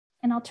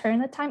and I'll turn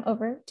the time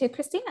over to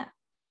Christina.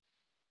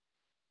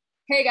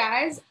 Hey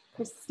guys,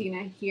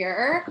 Christina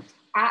here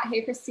at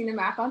Hey Christina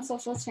Mac on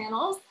social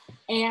channels,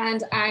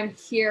 and I'm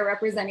here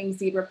representing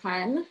Zebra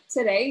Pen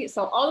today.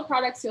 So all the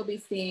products you'll be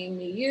seeing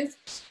me use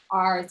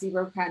are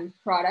Zebra Pen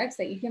products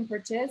that you can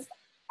purchase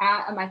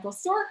at a Michaels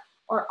store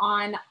or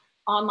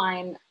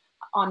online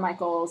on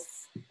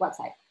Michaels'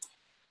 website.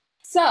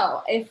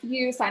 So if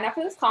you sign up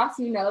for this class,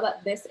 you know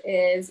that this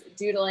is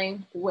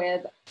doodling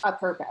with a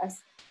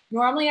purpose.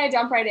 Normally I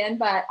jump right in,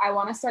 but I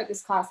want to start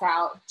this class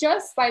out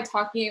just by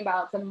talking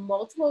about the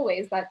multiple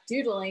ways that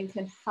doodling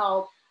can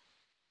help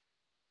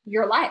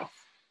your life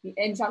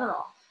in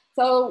general.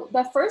 So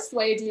the first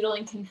way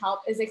doodling can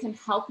help is it can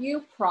help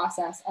you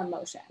process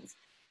emotions.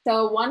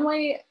 So one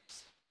way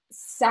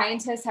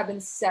scientists have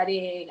been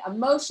studying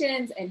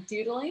emotions and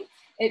doodling,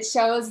 it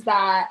shows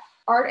that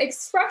art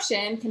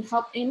expression can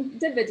help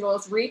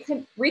individuals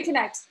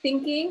reconnect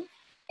thinking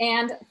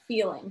and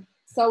feeling.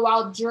 So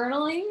while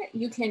journaling,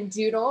 you can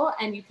doodle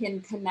and you can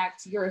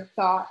connect your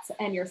thoughts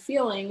and your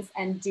feelings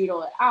and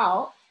doodle it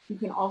out. You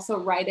can also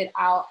write it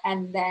out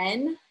and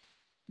then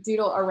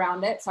doodle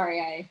around it. Sorry,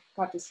 I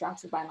got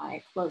distracted by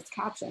my closed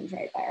captions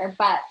right there.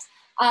 But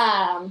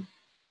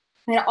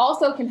it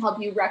also can help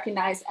you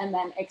recognize and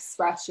then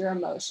express your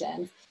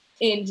emotions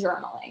in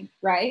journaling,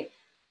 right?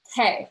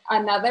 Okay,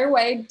 another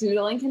way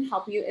doodling can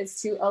help you is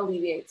to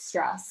alleviate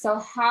stress. So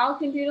how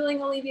can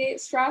doodling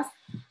alleviate stress?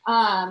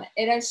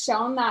 It has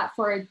shown that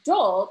for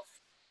adults,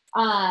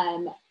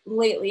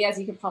 lately, as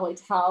you can probably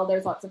tell,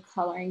 there's lots of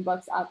coloring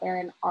books out there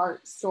in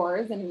art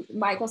stores. And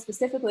Michael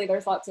specifically,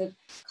 there's lots of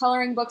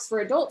coloring books for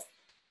adults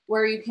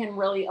where you can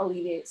really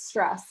alleviate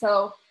stress.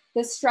 So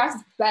the stress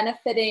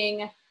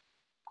benefiting,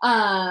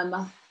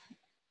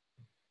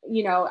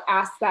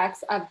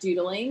 aspects of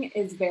doodling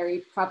is very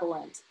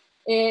prevalent.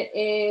 It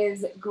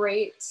is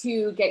great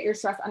to get your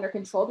stress under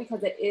control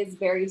because it is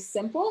very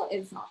simple.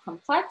 It's not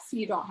complex.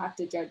 You don't have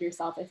to judge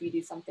yourself if you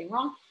do something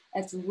wrong.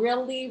 It's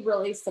really,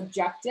 really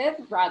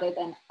subjective rather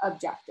than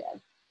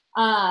objective.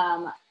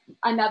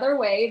 Another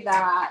way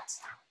that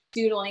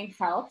doodling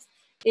helps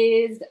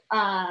is,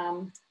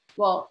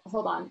 well,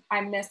 hold on.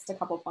 I missed a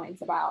couple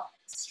points about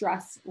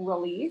stress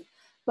relief,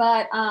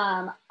 but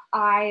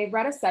I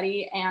read a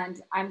study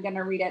and I'm going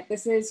to read it.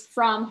 This is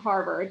from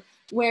Harvard,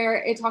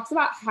 where it talks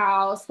about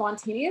how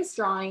spontaneous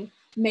drawing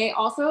may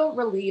also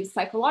relieve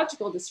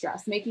psychological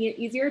distress, making it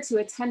easier to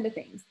attend to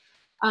things.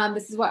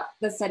 This is what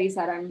the study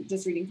said. I'm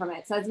just reading from it.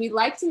 It says, we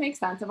like to make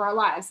sense of our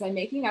lives by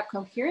making up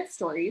coherent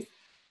stories,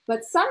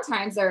 but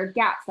sometimes there are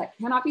gaps that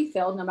cannot be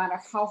filled no matter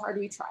how hard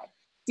we try.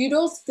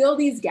 Doodles fill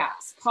these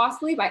gaps,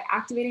 possibly by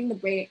activating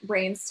the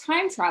brain's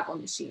time travel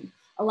machine,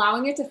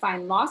 allowing it to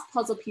find lost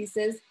puzzle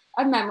pieces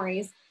of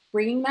memories,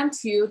 bringing them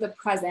to the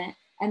present,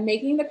 and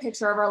making the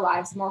picture of our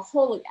lives more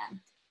whole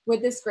again.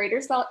 With this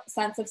greater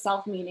sense of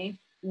self-meaning,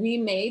 we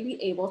may be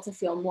able to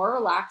feel more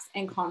relaxed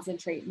and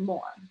concentrate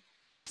more.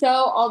 So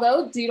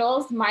although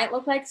doodles might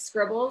look like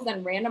scribbles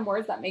and random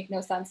words that make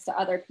no sense to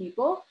other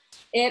people,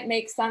 it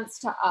makes sense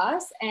to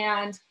us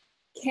and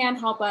can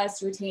help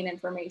us retain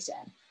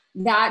information.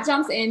 That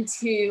jumps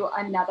into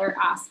another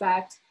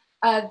aspect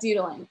of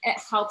doodling. It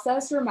helps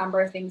us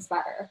remember things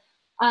better.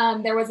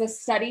 There was a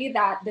study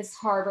that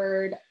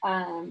Harvard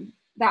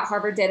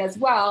did as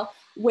well,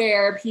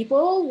 where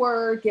people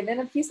were given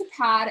a piece of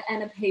pad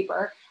and a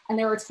paper, and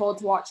they were told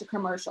to watch a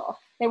commercial.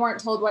 They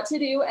weren't told what to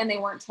do, and they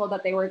weren't told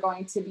that they were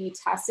going to be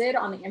tested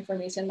on the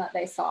information that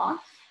they saw.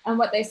 And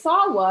what they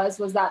saw was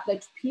that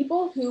the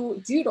people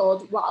who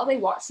doodled while they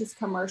watched this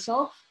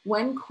commercial,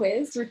 when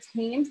quizzed,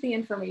 retained the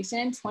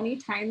information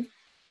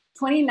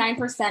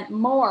 29%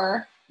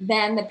 more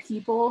than the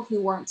people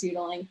who weren't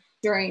doodling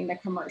during the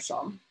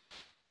commercial.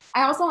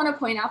 I also want to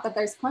point out that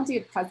there's plenty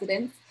of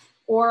presidents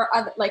or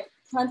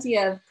plenty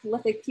of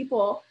prolific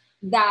people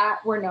that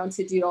were known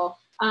to doodle.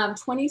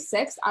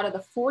 26 out of the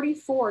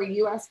 44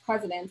 US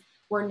presidents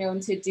were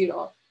known to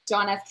doodle.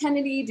 John F.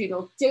 Kennedy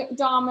doodled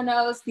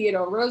dominoes,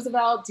 Theodore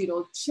Roosevelt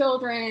doodled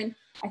children.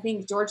 I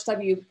think George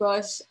W.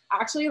 Bush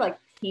actually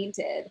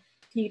painted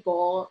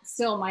people,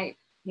 still might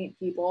paint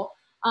people.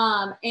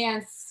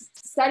 And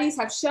studies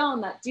have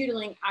shown that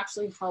doodling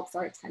actually helps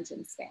our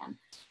attention span.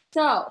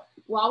 So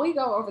while we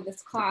go over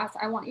this class,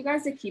 I want you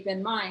guys to keep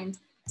in mind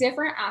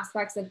different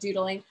aspects of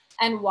doodling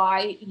and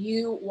why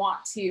you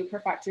want to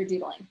perfect your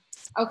doodling.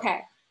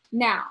 Okay,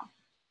 now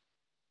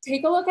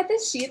take a look at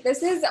this sheet.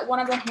 This is one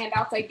of the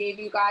handouts I gave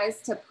you guys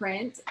to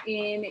print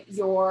in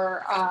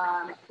your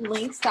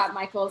links that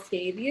Michaels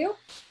gave you.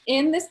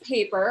 In this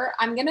paper,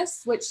 I'm gonna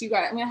switch you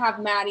guys. I'm gonna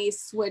have Maddie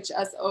switch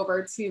us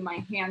over to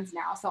my hands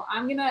now. So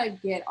I'm gonna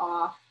get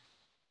off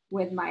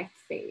with my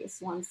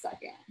face. 1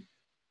 second.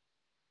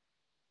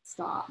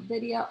 Stop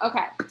video.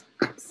 Okay,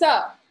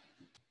 so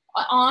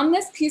on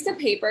this piece of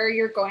paper,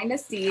 you're going to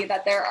see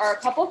that there are a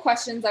couple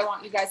questions I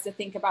want you guys to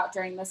think about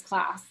during this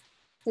class.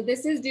 So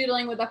this is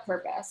doodling with a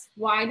purpose.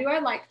 Why do I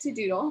like to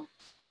doodle?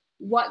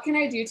 What can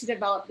I do to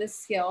develop this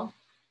skill?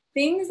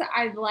 Things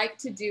I'd like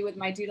to do with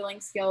my doodling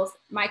skills,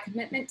 my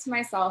commitment to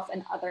myself,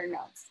 and other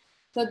notes.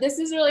 So this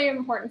is really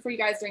important for you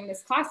guys during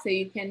this class, so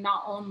you can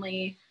not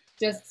only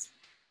just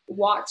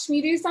watch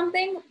me do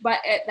something, but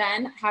it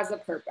then has a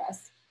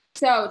purpose.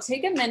 So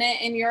take a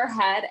minute in your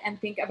head and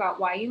think about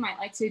why you might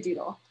like to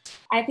doodle.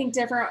 I think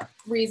different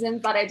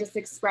reasons that I just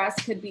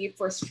expressed could be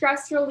for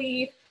stress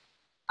relief,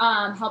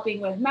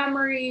 helping with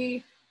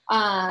memory,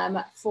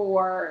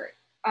 for,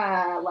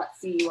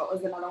 let's see, what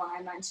was another one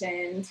I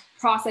mentioned?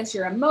 Process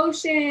your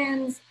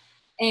emotions,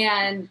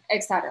 and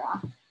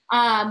etc.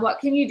 What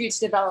can you do to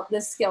develop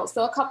this skill?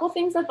 So a couple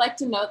things I'd like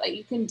to note that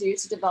you can do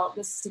to develop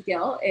this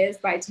skill is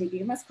by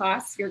taking this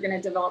class, you're going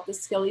to develop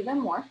this skill even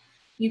more.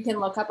 You can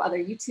look up other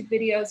YouTube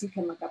videos, you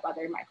can look up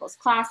other Michael's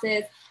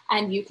classes,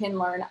 and you can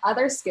learn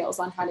other skills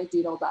on how to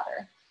doodle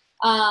better.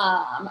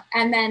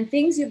 And then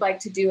things you'd like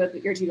to do with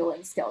your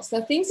doodling skills.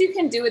 So things you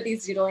can do with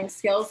these doodling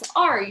skills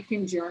are you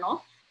can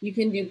journal, you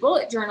can do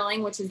bullet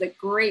journaling, which is a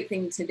great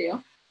thing to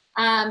do.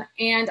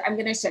 And I'm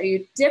going to show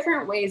you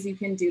different ways you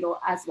can doodle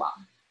as well.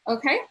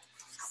 Okay,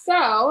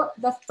 so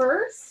the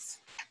first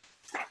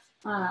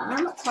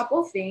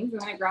couple things, I'm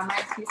going to grab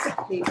my piece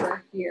of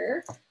paper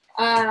here.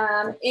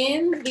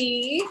 In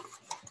the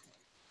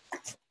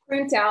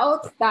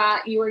printout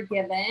that you were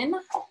given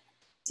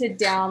to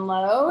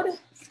download,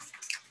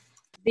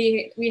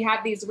 we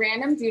have these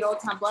random doodle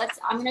templates.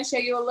 I'm going to show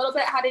you a little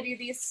bit how to do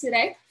these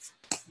today,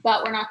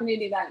 but we're not going to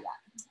do that yet.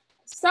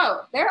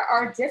 So there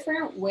are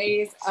different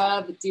ways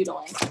of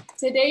doodling.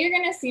 Today, you're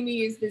going to see me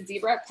use the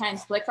zebra pen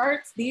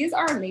ClickArts. These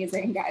are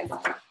amazing, guys.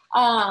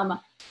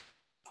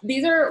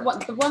 These are one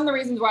of the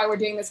reasons why we're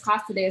doing this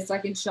class today is so I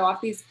can show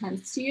off these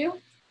pens to you.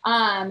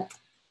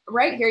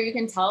 Right here, you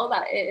can tell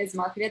that it is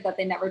marketed that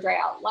they never dry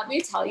out. Let me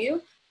tell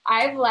you,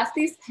 I've left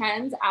these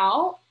pens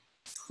out,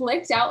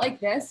 clicked out like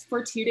this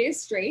for 2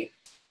 days straight.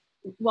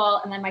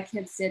 Well, and then my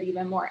kids did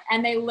even more,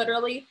 and they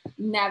literally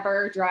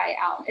never dry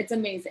out. It's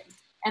amazing.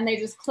 And they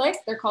just click,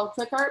 they're called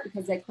ClickArt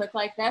because they click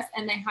like this,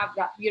 and they have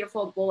that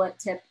beautiful bullet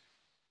tip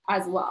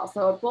as well.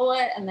 So a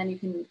bullet, and then you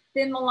can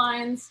thin the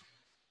lines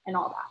and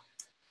all that.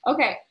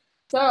 Okay,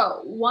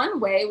 so one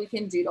way we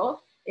can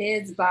doodle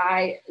is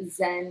by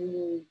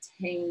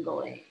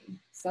Zentangling.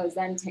 So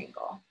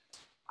Zentangle.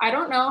 I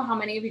don't know how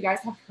many of you guys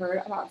have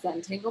heard about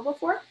Zentangle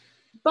before,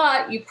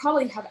 but you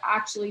probably have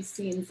actually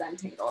seen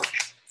Zentangles.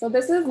 So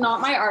this is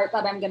not my art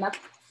that I'm gonna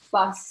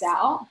bust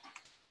out.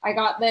 I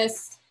got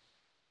this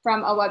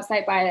from a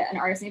website by an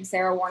artist named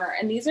Sarah Warner,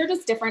 and these are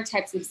just different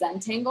types of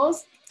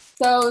Zentangles.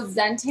 So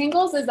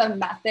Zentangles is a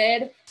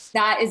method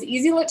that is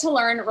easy to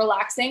learn,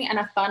 relaxing, and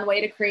a fun way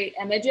to create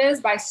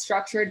images by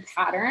structured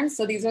patterns.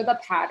 So these are the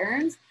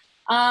patterns.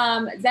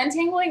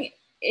 Zentangling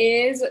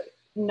is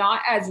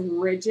not as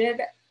rigid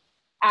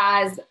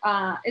as,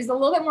 is a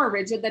little bit more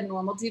rigid than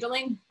normal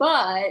doodling,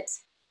 but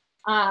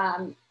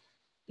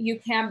you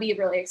can be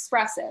really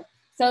expressive.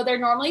 So they're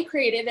normally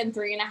created in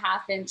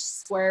 3.5-inch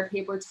square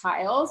paper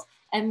tiles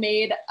and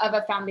made of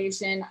a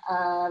foundation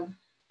of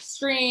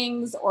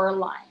strings or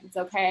lines,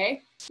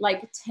 okay?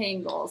 Like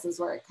tangles is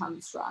where it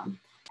comes from.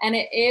 And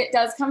it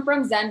does come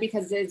from Zen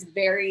because it is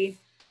very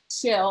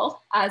chill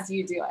as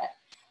you do it.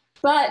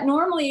 But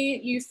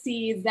normally you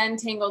see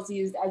Zentangles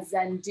used as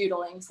Zen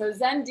doodling. So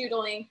Zen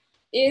doodling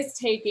is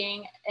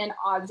taking an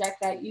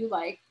object that you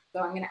like. So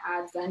I'm gonna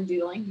add Zen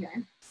doodling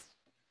here.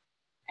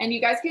 And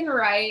you guys can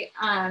write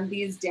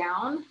these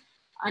down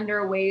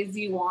under ways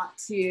you want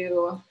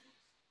to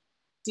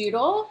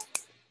doodle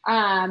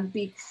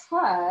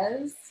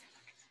because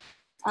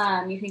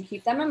you can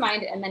keep them in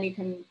mind and then you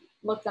can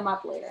look them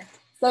up later.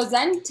 So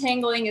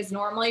Zentangling is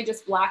normally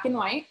just black and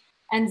white,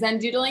 and Zen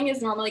doodling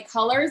is normally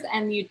colors,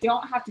 and you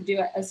don't have to do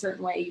it a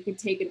certain way. You could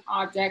take an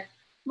object,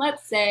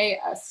 let's say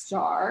a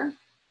star,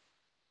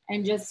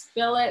 and just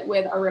fill it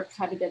with a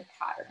repetitive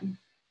pattern.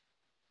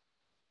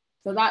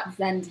 So that's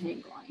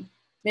Zentangling.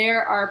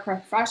 There are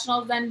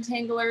professional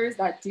Zentanglers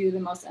that do the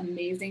most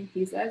amazing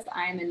pieces.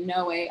 I am in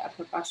no way a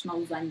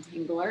professional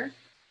Zentangler,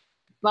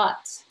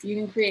 but you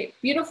can create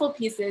beautiful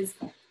pieces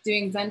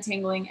doing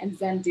Zentangling and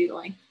Zen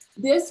doodling.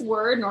 This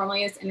word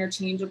normally is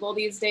interchangeable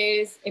these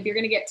days. If you're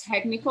gonna get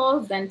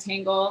technical,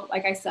 Zentangle,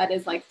 like I said,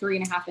 is like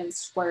 3.5-inch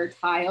square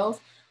tiles,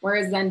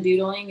 whereas Zen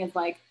doodling is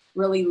like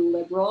really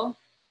liberal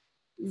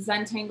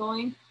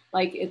Zentangling,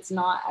 like it's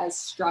not as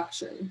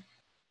structured.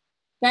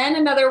 Then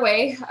another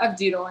way of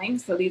doodling,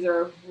 so these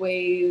are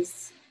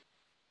ways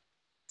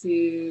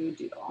to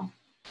doodle.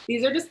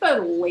 These are just the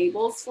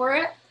labels for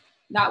it.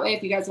 That way,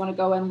 if you guys want to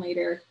go in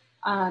later,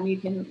 you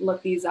can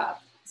look these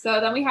up.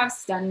 So then we have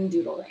Sten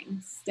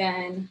doodling.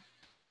 Sten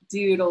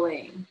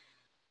doodling.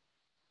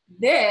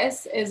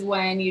 This is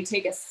when you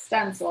take a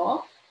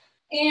stencil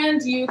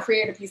and you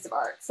create a piece of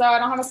art. So I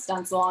don't have a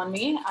stencil on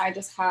me. I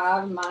just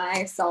have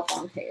my cell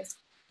phone case.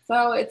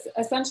 So it's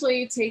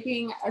essentially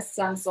taking a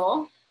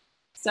stencil,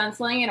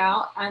 stenciling it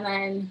out, and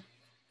then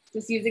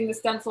just using the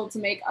stencil to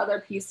make other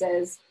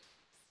pieces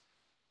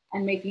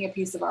and making a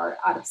piece of art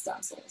out of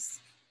stencils.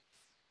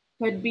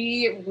 Could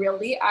be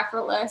really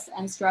effortless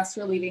and stress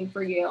relieving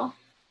for you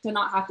to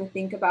not have to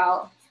think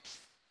about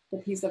the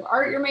piece of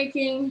art you're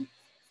making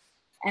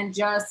and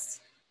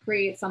just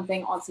create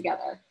something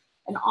altogether.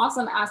 An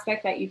awesome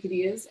aspect that you could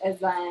use is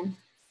then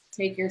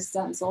take your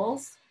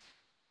stencils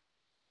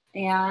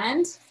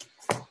and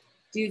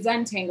do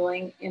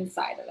Zentangling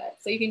inside of it.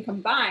 So you can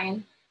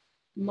combine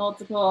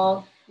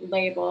multiple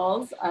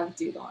labels of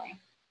doodling.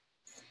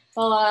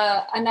 So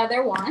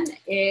another one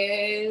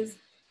is,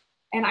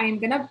 and I'm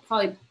gonna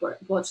probably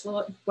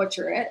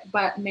butcher it,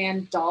 but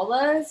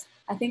mandalas.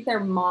 I think they're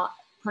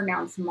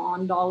pronounced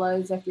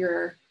mandalas if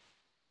you're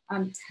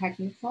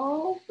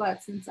technical,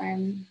 but since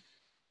I'm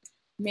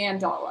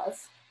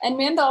mandalas. And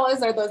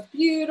mandalas are those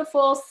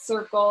beautiful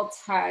circle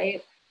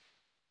type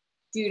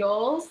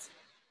doodles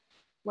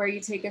where you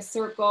take a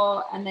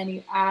circle and then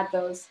you add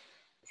those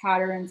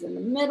patterns in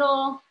the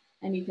middle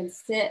and you can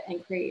sit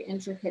and create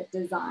intricate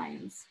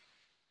designs.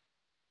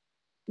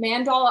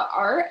 Mandala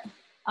art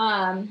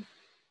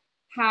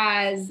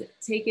has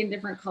taken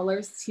different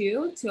colors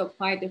too to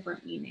apply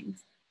different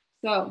meanings.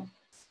 So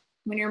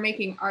when you're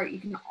making art, you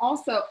can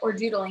also, or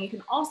doodling, you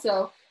can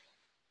also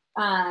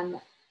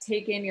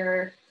take in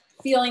your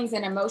feelings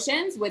and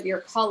emotions with your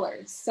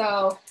colors.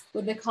 So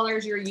with the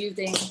colors you're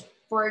using,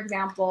 for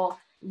example,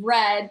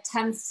 red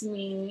tends to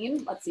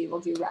mean, let's see, we'll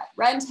do red.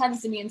 Red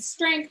tends to mean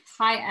strength,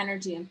 high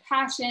energy, and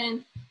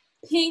passion.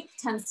 Pink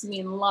tends to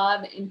mean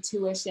love,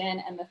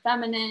 intuition, and the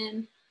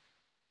feminine.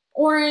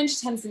 Orange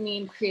tends to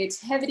mean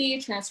creativity,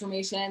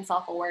 transformation,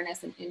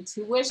 self-awareness, and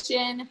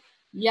intuition.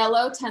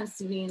 Yellow tends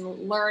to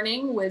mean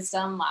learning,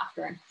 wisdom,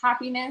 laughter, and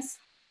happiness.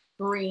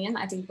 Green,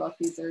 I think both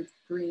these are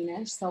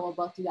greenish, so we'll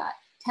both do that.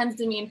 Tends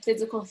to mean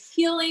physical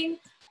healing,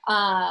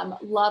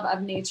 love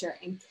of nature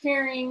and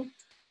caring.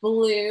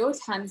 Blue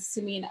tends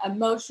to mean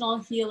emotional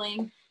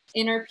healing,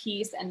 inner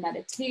peace and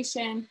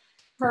meditation.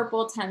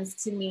 Purple tends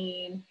to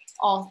mean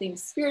all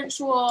things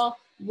spiritual.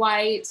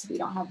 White, we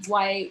don't have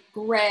white.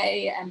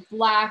 Gray and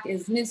black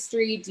is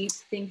mystery, deep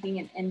thinking,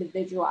 and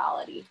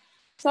individuality.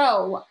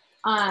 So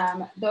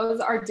those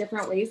are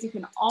different ways you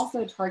can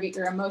also target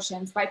your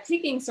emotions by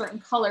picking certain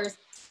colors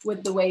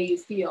with the way you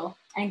feel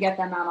and get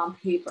them out on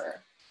paper.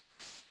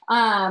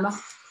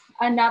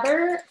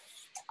 Another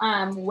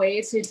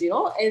way to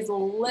doodle is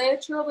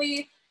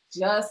literally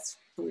just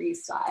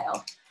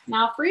freestyle.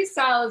 Now,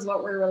 freestyle is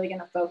what we're really going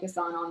to focus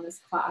on this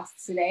class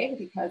today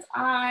because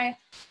I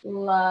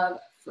love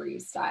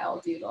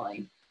freestyle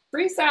doodling.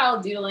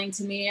 Freestyle doodling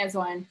to me is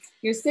when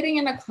you're sitting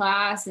in a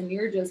class and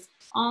you're just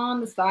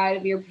on the side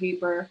of your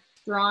paper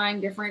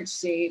drawing different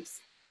shapes.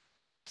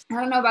 I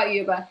don't know about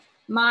you, but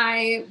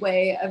my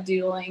way of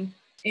doodling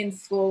in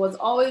school was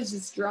always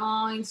just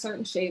drawing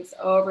certain shapes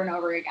over and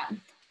over again.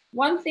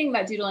 One thing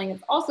that doodling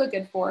is also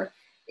good for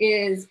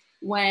is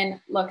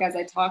when, look, as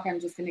I talk, I'm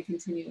just going to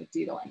continue with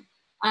doodling.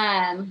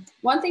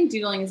 One thing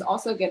doodling is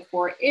also good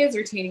for is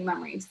retaining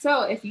memories.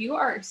 So if you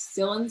are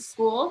still in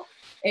school,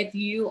 if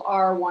you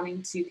are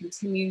wanting to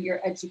continue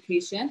your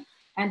education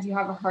and you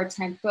have a hard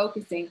time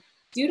focusing,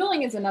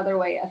 doodling is another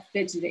way of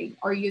fidgeting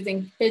or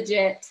using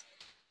fidget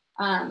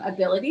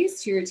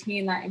abilities to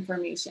retain that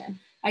information.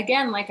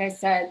 Again, like I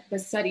said, the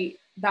study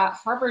that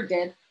Harvard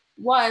did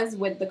was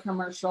with the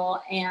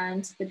commercial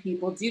and the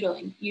people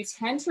doodling. You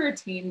tend to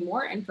retain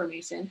more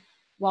information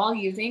while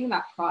using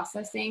that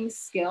processing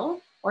skill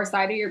or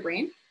side of your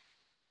brain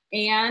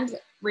and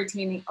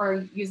retaining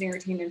or using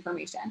retained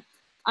information.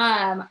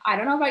 I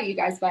don't know about you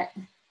guys, but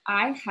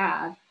I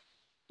have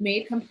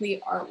made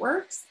complete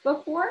artworks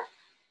before,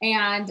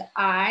 and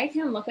I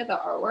can look at the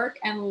artwork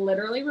and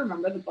literally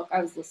remember the book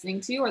I was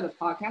listening to or the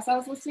podcast I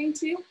was listening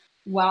to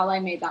while I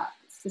made that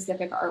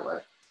specific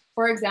artwork.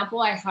 For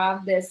example, I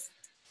have this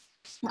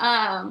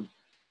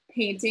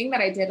painting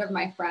that I did of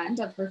my friend,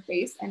 of her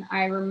face, and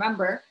I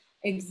remember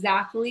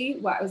exactly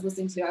what I was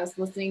listening to. I was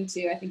listening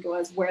to, I think it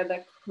was Where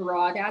the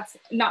Crawdads,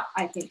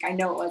 I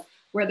know it was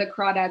Where the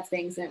Crawdads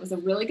Sings, and it was a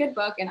really good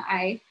book, and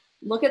I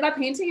look at that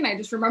painting and I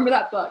just remember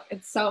that book.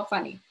 It's so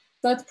funny.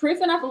 So it's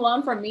proof enough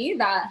alone for me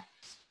that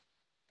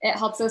it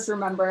helps us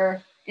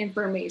remember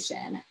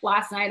information.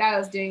 Last night I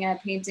was doing a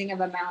painting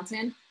of a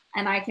mountain,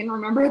 and I can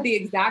remember the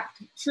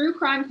exact true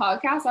crime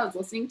podcast I was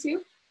listening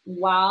to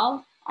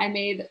while I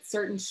made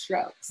certain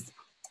strokes.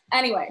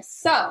 Anyway,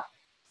 so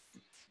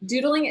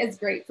doodling is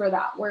great for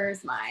that.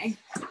 Where's my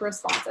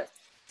responses?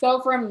 So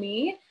for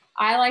me,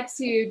 I like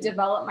to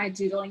develop my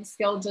doodling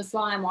skill just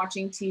while I'm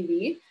watching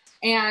TV.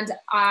 And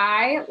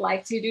I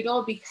like to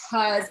doodle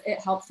because it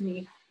helps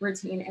me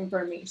retain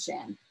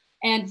information.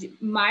 And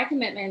my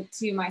commitment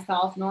to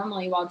myself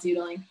normally while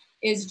doodling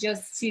is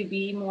just to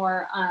be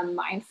more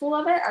mindful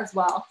of it as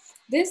well.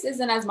 This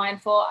isn't as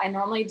mindful. I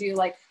normally do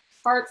like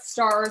hearts,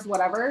 stars,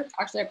 whatever.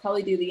 Actually, I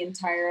probably do the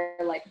entire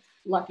like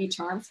Lucky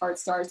Charms,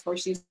 hearts, stars,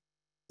 horseshoes,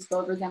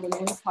 gold resembling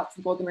moons, pots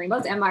of golden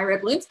rainbows, and my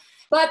red balloons.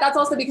 But that's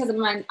also because I'm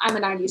a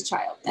 90s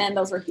child, and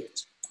those were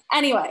huge.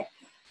 Anyway,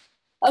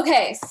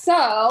 okay,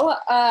 so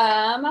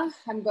I'm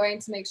going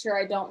to make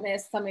sure I don't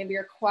miss some of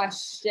your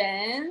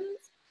questions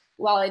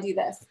while I do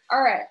this.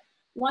 All right,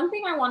 one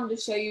thing I wanted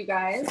to show you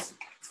guys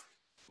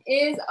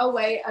is a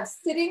way of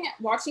sitting,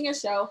 watching a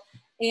show,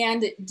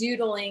 and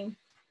doodling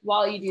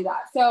while you do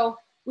that. So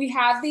we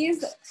have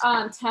these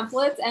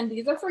templates, and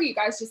these are for you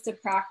guys just to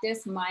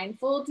practice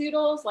mindful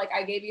doodles. Like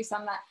I gave you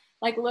some that,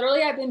 like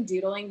literally I've been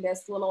doodling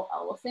this little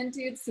elephant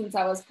dude since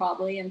I was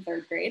probably in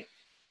 3rd grade.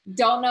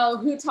 Don't know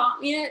who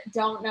taught me it.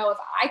 Don't know if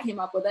I came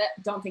up with it.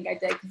 Don't think I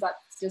did because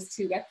that's just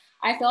too good.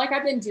 I feel like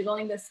I've been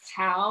doodling this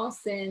cow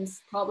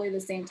since probably the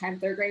same time,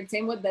 3rd grade.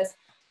 Same with this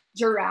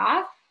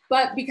giraffe.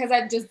 But because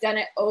I've just done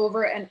it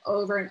over and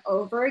over and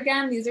over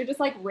again, these are just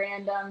like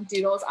random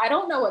doodles. I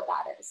don't know what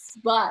that is,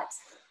 but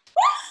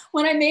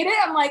when I made it,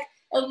 I'm like,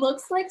 it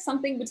looks like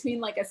something between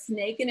like a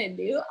snake and a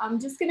newt. I'm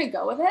just gonna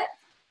go with it.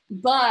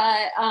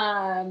 But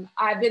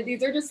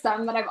these are just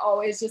some that I've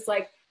always just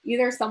like,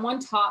 either someone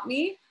taught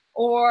me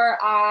or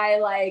I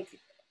like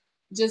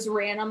just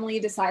randomly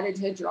decided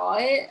to draw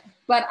it.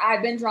 But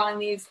I've been drawing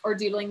these or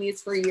doodling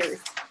these for years.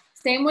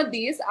 Same with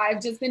these.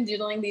 I've just been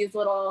doodling these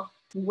little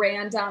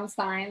random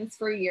signs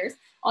for years.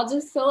 I'll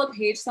just fill a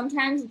page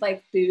sometimes with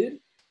like food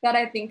that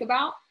I think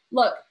about.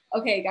 Look,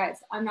 okay, guys,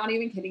 I'm not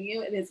even kidding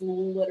you. It is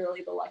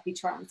literally the Lucky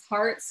Charms.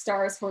 Hearts,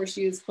 stars,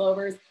 horseshoes,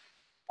 clovers.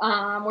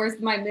 Where's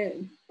my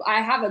moon?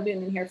 I have a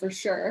moon in here for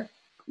sure.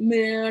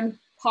 Moon,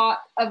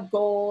 pot of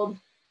gold,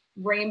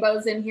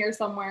 rainbows in here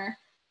somewhere.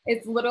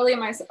 It's literally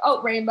my,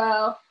 oh,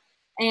 rainbow.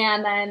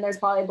 And then there's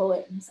probably a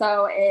balloon.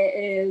 So it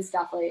is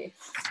definitely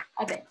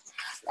a thing.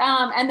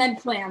 And then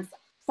plants.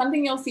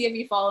 Something you'll see if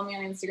you follow me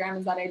on Instagram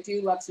is that I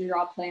do love to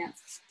draw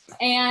plants.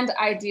 And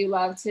I do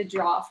love to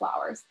draw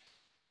flowers.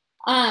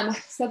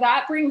 So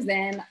that brings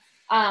in,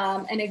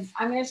 I'm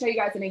going to show you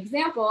guys an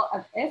example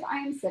of if I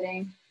am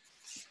sitting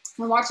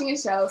and watching a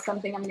show,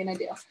 something I'm going to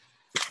do.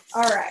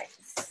 All right,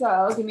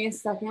 so give me a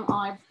second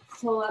while I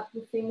pull up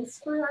the things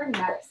for our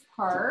next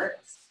part.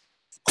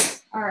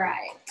 All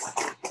right.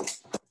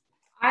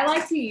 I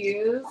like to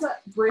use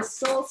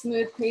Bristol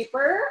smooth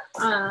paper.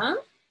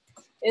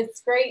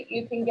 It's great.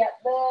 You can get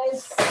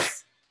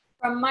this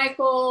from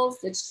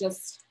Michael's. It's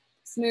just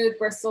smooth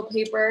Bristol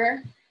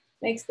paper.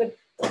 Makes the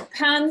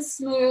pen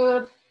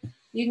smooth.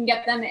 You can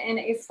get them in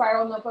a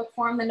spiral notebook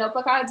form. The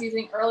notebook I was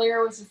using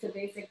earlier was just a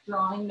basic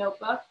drawing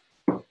notebook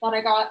that I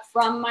got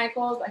from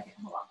Michael's. I think,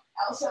 hold on,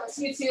 I'll show it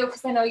to you too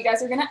because I know you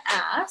guys are gonna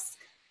ask.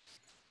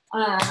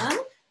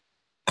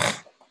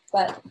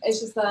 But it's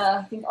just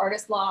I think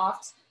Artist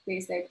Loft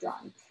basic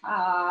drawing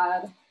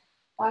pad.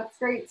 That's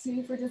great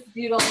too for just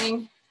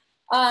doodling.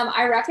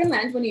 I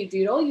recommend when you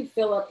doodle, you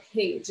fill a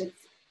page.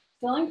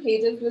 Filling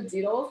pages with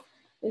doodles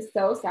is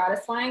so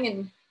satisfying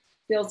and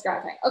feels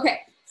gratifying.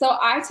 Okay, so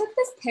I took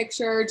this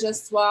picture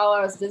just while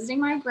I was visiting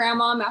my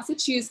grandma in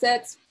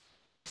Massachusetts,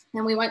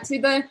 and we went to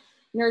the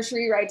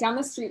nursery right down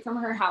the street from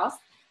her house.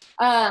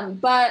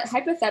 But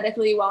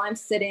hypothetically, while I'm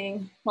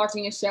sitting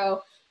watching a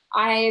show,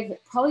 I've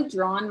probably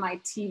drawn my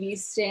TV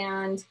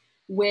stand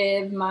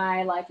with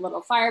my like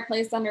little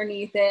fireplace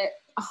underneath it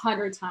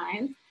 100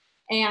 times.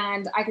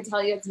 And I could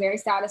tell you it's very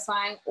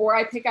satisfying. Or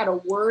I pick out a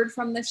word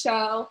from the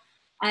show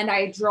and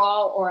I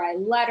draw or I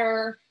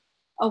letter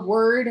a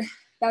word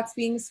that's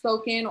being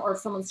spoken, or if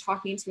someone's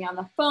talking to me on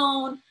the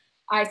phone,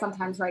 I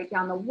sometimes write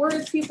down the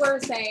words people are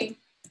saying.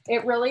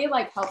 It really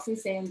like helps me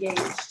stay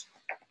engaged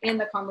in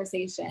the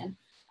conversation.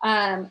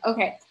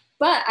 Okay,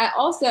 but I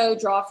also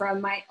draw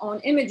from my own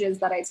images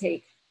that I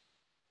take.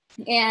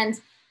 And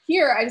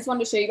here, I just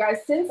wanted to show you guys,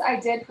 since I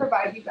did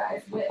provide you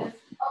guys with,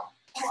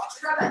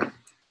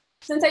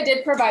 since I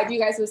did provide you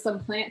guys with some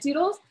plant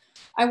doodles,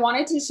 I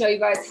wanted to show you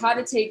guys how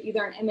to take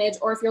either an image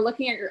or if you're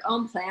looking at your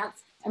own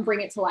plants and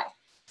bring it to life.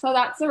 So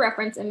that's the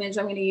reference image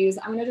I'm going to use.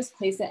 I'm going to just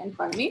place it in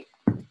front of me.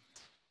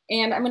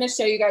 And I'm going to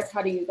show you guys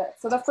how to use it.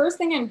 So the first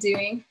thing I'm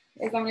doing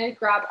is I'm going to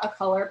grab a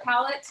color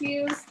palette to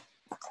use.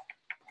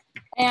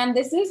 And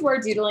this is where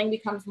doodling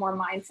becomes more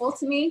mindful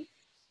to me,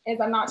 is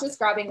I'm not just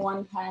grabbing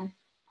one pen.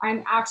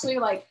 I'm actually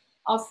like,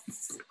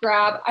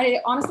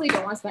 I honestly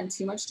don't want to spend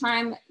too much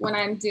time when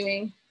I'm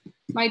doing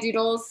my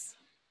doodles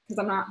because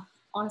I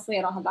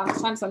don't have that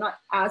much time, so I'm not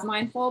as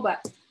mindful,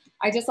 but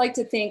I just like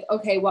to think,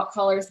 okay, what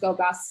colors go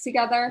best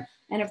together?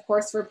 And of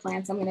course, for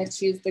plants, I'm going to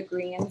choose the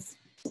greens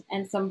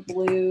and some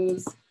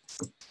blues.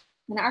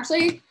 And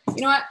actually,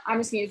 you know what? I'm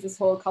just going to use this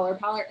whole color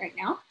palette right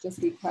now just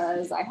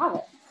because I have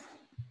it.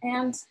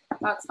 And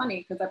that's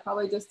funny because I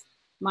probably just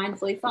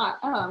mindfully thought,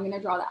 oh, I'm going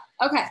to draw that.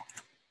 Okay.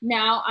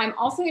 Now I'm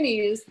also going to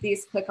use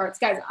these ClickArts.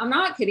 Guys, I'm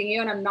not kidding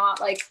you, and I'm not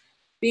like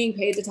being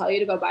paid to tell you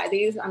to go buy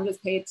these. I'm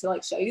just paid to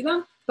like show you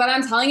them, but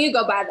I'm telling you,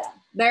 go buy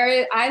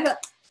them. I've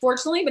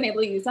fortunately been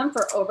able to use them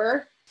for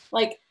over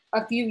like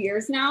a few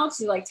years now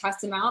to like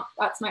test them out.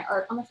 That's my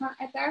art on the front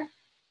right there.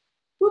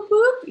 Whoop,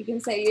 whoop. You can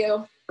say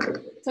you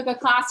took a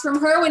class from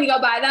her when you go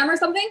buy them or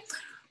something,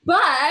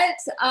 but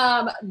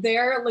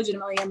they're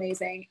legitimately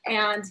amazing.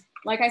 And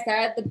like I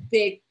said,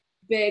 the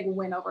big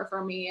win over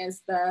for me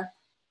is the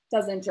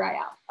doesn't dry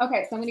out.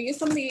 Okay, so I'm gonna use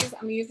some of these.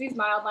 I'm gonna use these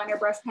Mildliner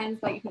brush pens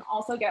that you can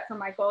also get from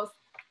Michael's.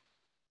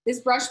 This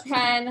brush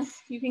pen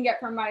you can get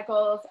from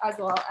Michael's, as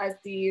well as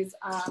these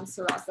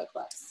Sarasa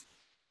clips.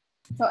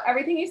 So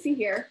everything you see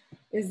here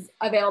is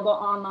available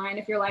online.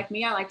 If you're like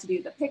me, I like to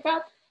do the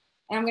pickup,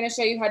 and I'm gonna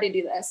show you how to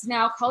do this.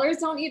 Now, colors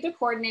don't need to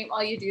coordinate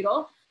while you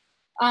doodle.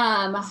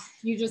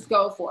 you just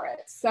go for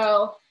it.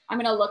 So I'm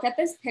gonna look at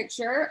this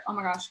picture. Oh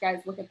my gosh,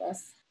 guys, look at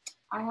this.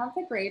 I have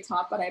the gray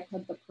top, but I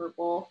put the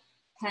purple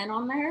pen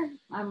on there.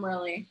 I'm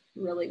really,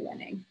 really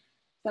winning.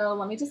 So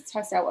let me just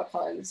test out what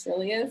color this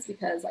really is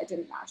because I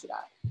didn't match it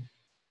up.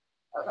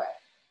 Okay,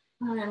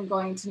 I'm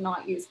going to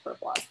not use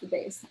purple as the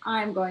base.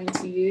 I'm going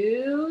to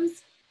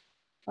use,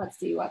 let's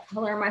see, what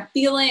color am I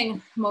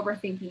feeling? I'm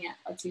overthinking it.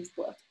 Let's use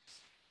blue.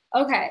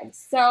 Okay,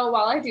 so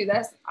while I do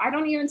this, I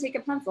don't even take a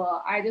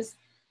pencil. I'm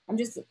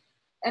just,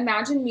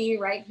 imagine me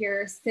right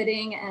here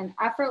sitting and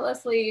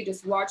effortlessly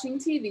just watching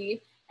TV,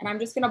 and I'm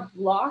just gonna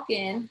block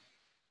in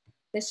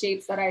the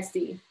shapes that I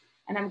see.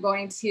 And I'm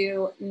going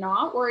to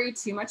not worry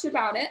too much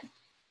about it.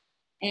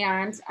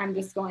 And I'm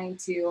just going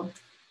to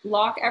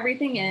block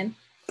everything in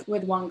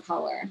with one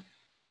color.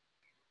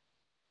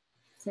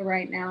 So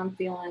right now I'm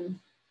feeling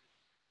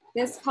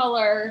this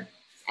color,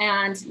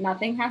 and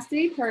nothing has to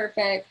be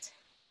perfect.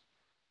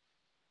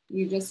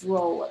 You just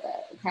roll with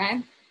it,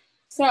 okay?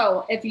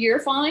 So if you're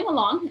following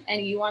along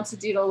and you want to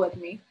doodle with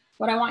me,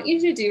 what I want you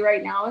to do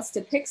right now is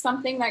to pick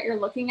something that you're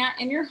looking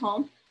at in your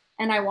home,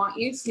 and I want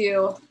you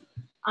to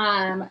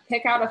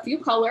pick out a few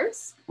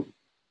colors,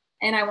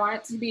 and I want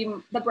it to be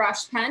the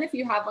brush pen if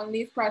you have one of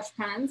these brush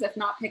pens. If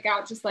not, pick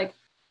out just like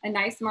a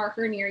nice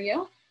marker near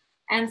you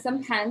and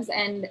some pens,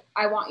 and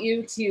I want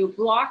you to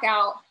block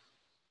out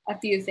a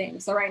few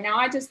things. So right now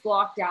I just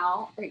blocked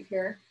out right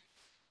here.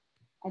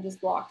 I just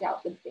blocked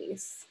out the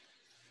base.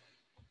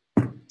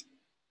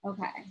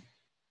 Okay.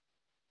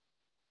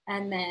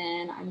 And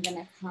then I'm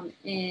gonna come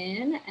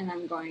in and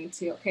I'm going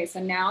to, okay,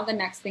 so now the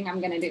next thing I'm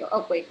gonna do,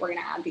 oh wait, we're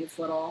gonna add these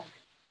little,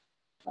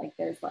 like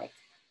there's like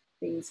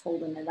things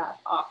holding it up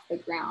off the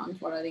ground.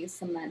 What are these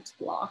cement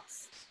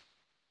blocks?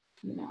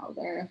 You know,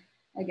 they're,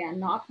 again,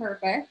 not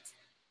perfect.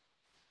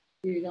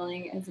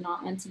 Doodling is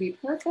not meant to be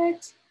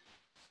perfect.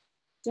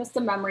 Just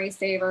a memory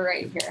saver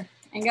right here.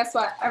 And guess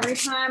what? Every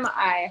time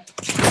I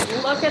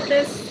look at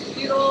this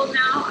doodle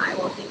now, I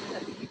will think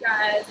of you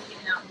guys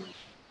hanging out with me.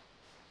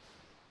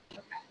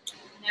 Okay,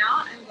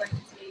 now I'm going to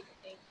take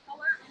a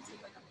color and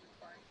take like a blue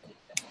bar. Take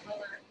this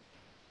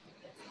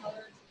color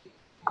to be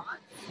hot.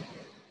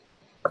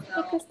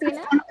 Hey,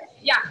 Christina.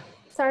 Yeah.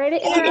 Sorry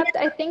to interrupt.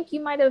 I think you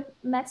might have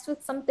messed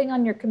with something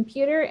on your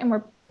computer and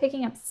we're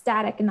picking up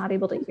static and not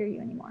able to hear you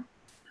anymore.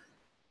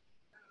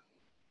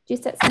 Did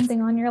you set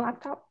something on your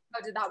laptop?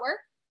 Oh, did that work?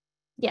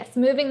 Yes,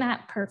 moving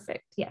that,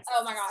 perfect, yes.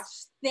 Oh my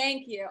gosh,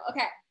 thank you.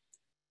 Okay,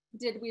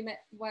 did we miss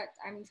what?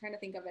 I'm trying to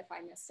think of if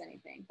I missed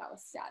anything that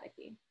was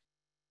staticky.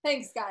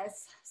 Thanks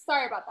guys,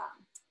 sorry about that.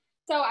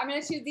 So I'm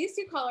gonna choose these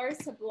two colors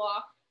to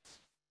block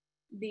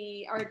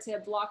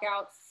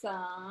out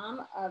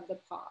some of the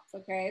pops,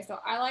 okay? So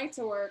I like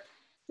to work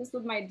just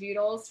with my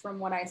doodles from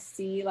what I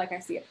see. Like I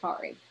see a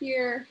pot right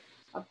here,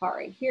 a pot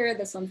right here.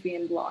 This one's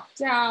being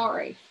blocked out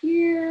right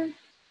here.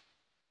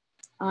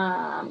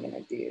 I'm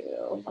gonna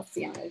do, let's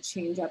see, I'm gonna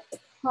change up the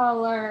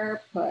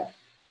color, put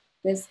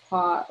this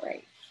pot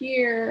right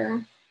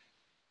here.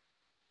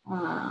 We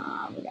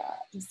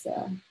got just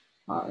a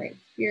pot right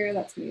here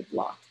that's gonna be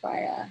blocked by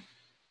a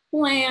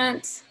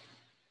plant.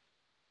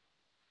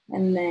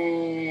 And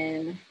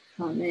then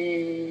come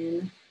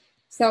in.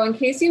 So in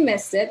case you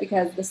missed it,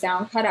 because the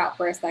sound cut out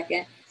for a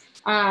second,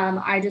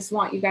 I just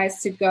want you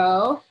guys to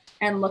go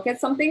and look at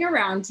something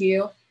around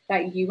you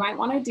that you might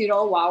wanna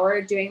doodle while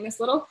we're doing this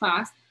little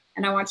class.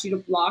 And I want you to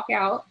block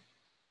out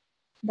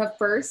the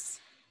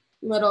first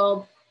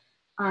little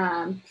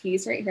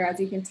piece right here. As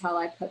you can tell,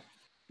 I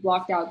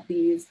blocked out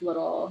these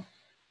little,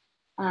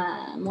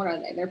 what are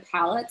they? They're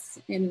pallets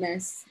in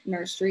this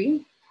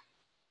nursery.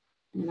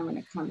 And I'm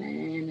gonna come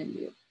in and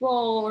do a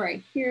bowl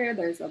right here.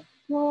 There's a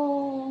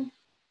bowl.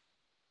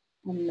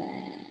 And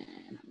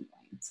then I'm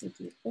going to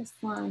do this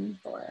one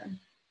for,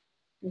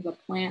 there's a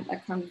plant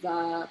that comes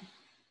up.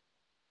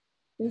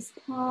 This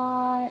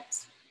pot.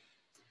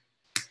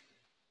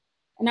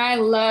 And I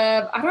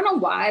love, I don't know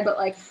why, but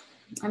like,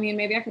 I mean,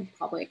 maybe I could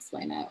probably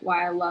explain it,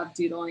 why I love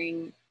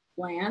doodling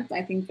plants.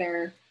 I think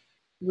they're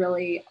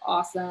really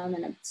awesome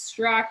and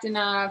abstract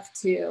enough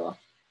to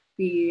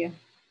be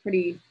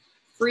pretty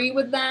free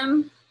with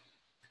them.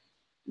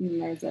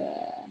 And there's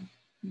a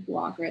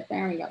block right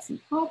there. We got some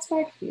pots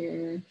back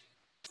here.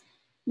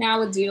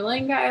 Now with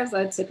doodling, guys,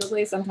 I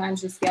typically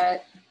sometimes just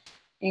get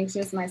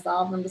anxious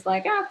myself. I'm just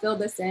like, fill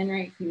this in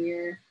right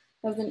here.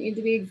 Doesn't need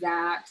to be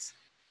exact.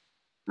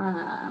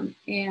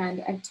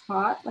 And I've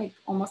taught like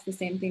almost the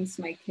same things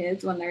to my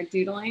kids when they're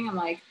doodling. I'm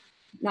like,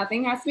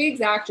 nothing has to be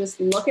exact,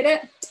 just look at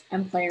it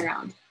and play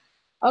around.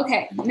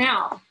 Okay,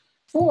 now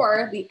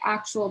for the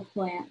actual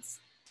plants,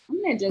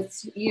 I'm gonna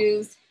just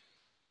use,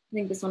 I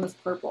think this one is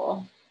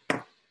purple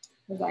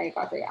because I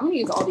got there. I'm gonna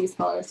use all these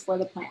colors for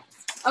the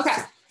plants. Okay,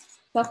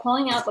 so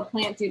pulling out the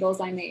plant doodles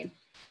I made.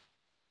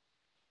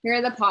 Here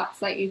are the pots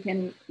that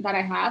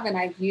I have, and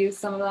I've used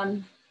some of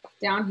them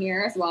down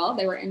here as well.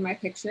 They were in my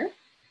picture.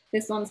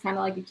 This one's kind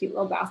of like a cute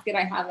little basket.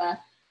 I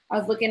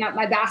was looking at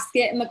my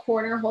basket in the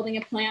corner holding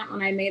a plant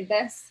when I made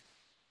this.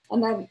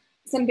 And then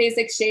some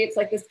basic shapes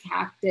like this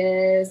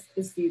cactus,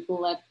 this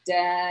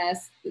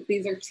eucalyptus.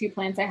 These are 2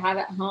 plants I have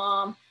at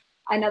home.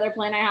 Another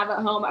plant I have at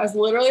home. I was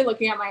literally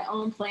looking at my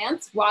own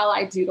plants while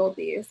I doodled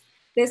these.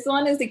 This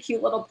one is a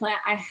cute little plant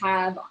I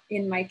have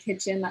in my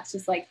kitchen that's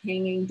just like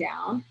hanging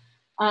down.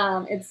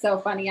 It's so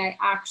funny.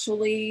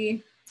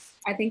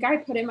 I think I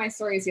put in my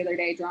stories the other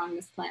day drawing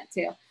this plant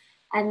too.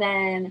 And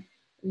then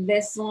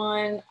this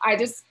one, I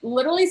just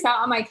literally sat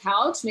on my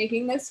couch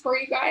making this for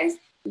you guys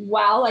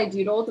while I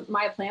doodled.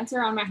 My plants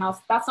around my house.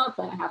 That's not a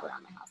plant I have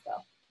around my house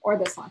though, or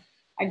this one.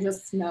 I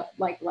just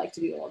like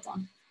to doodle with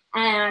one.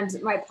 And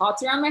my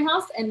pots around my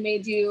house and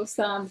made you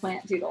some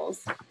plant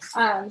doodles.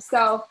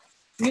 So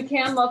you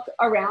can look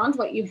around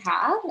what you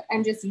have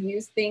and just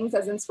use things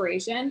as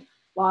inspiration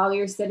while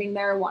you're sitting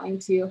there wanting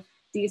to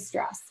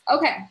de-stress.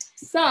 Okay,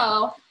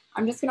 so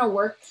I'm just gonna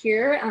work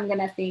here and I'm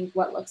gonna think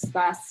what looks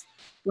best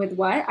with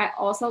what. I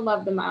also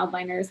love the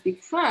Mildliners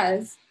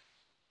because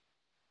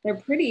they're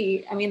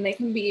pretty, I mean, they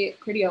can be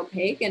pretty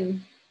opaque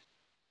and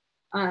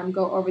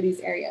go over these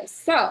areas.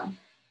 So I'm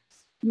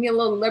gonna be a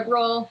little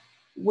liberal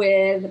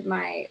with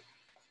my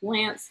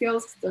plant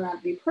skills because it doesn't have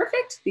to be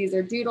perfect. These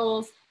are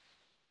doodles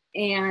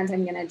and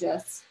I'm gonna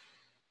just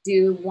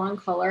do one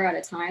color at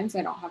a time so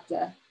I don't have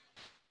to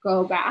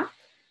go back.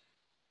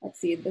 Let's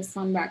see, this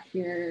one back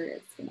here,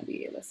 it's gonna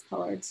be this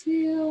color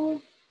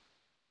too.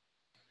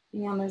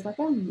 And there's like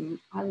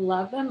I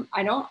love them.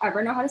 I don't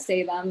ever know how to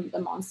say them, the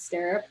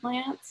Monstera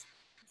plants.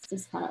 It's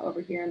just kind of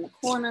over here in the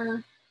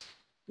corner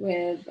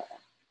with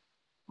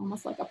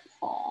almost like a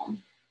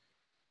palm.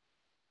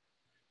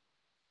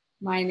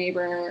 My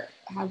neighbor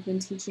has been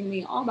teaching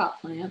me all about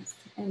plants.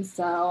 And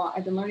so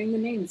I've been learning the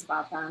names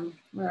about them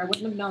where I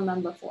wouldn't have known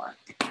them before.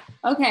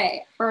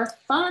 Okay, for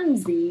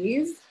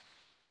funsies,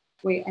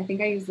 wait, I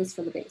think I use this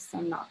for the base, so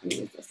I'm not gonna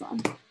use this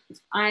one.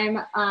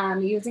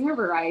 I'm using a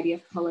variety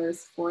of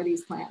colors for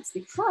these plants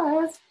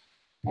because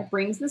it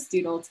brings this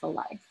doodle to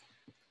life.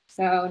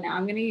 So now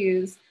I'm gonna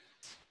use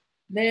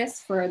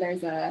this for,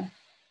 there's a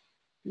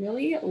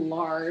really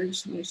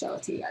large, let me show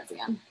it to you guys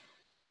again.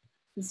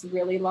 This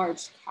really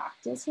large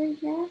cactus right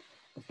here.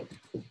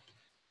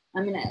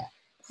 I'm gonna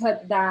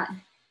put that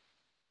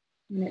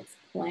in its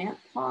plant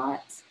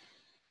pot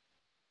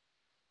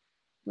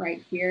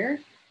right here.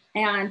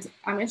 And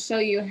I'm gonna show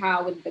you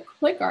how with the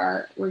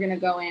ClickArt, we're gonna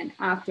go in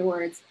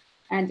afterwards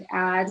and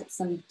add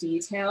some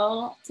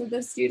detail to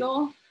this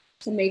doodle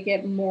to make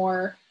it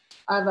more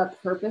of a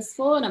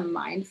purposeful and a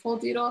mindful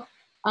doodle.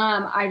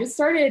 I just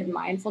started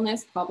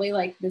mindfulness probably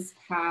like this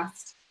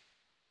past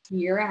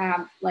year. I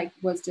have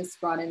was just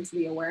brought into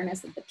the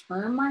awareness of the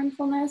term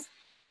mindfulness,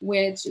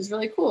 which is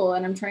really cool.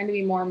 And I'm trying to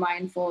be more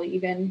mindful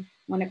even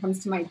when it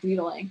comes to my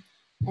doodling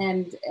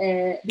and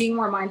being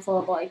more mindful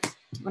of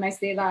when I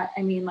say that,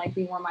 I mean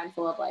being more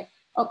mindful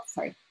of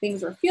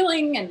things we're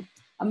feeling and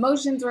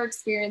emotions we're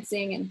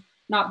experiencing and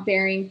not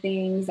burying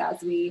things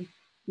as we,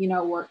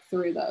 work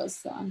through those.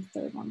 So I'm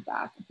third one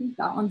back. I think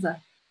that one's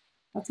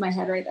that's my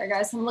head right there,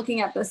 guys. I'm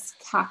looking at this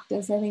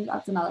cactus. I think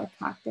that's another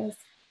cactus.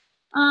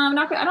 I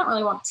don't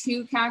really want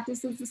 2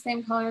 cactuses the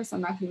same color, so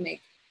I'm not gonna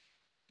make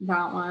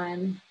that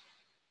one.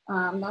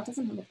 That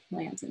doesn't have a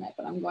plant in it,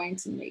 but I'm going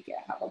to make it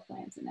have a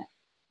plant in it.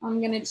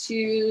 I'm gonna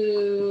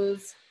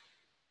choose,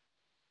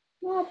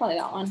 well, probably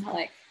that one.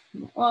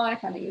 I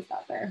kind of use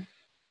that there.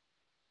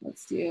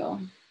 Let's do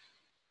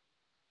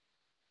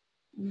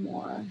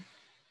more.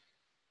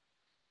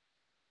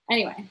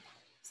 Anyway,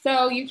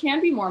 so you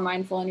can be more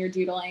mindful in your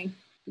doodling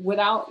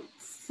without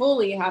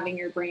fully having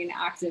your brain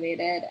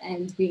activated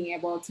and being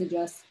able to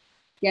just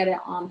get it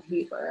on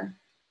paper.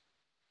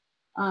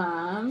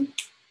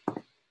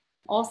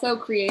 Also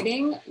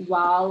creating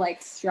while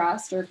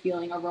stressed or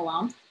feeling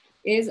overwhelmed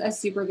is a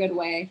super good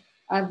way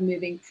of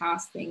moving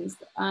past things.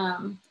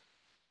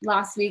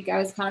 Last week I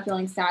was kind of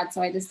feeling sad,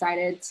 so I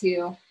decided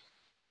to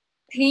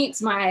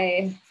paint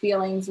my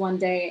feelings one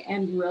day,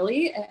 and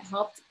really it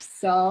helped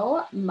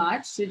so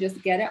much to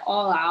just get it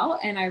all out.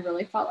 And I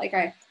really felt like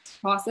I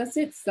processed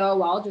it so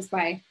well just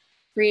by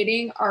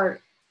creating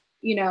art,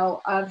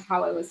 of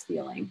how I was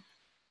feeling,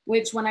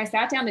 which when I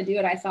sat down to do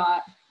it, I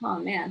thought, oh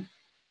man,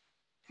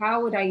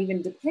 how would I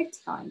even depict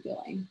how I'm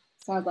feeling?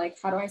 So I was like,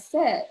 how do I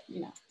sit?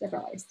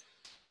 Different ways.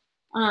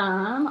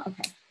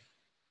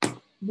 Okay.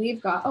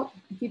 We've got,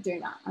 I keep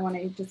doing that. I want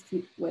to just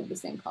keep with the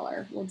same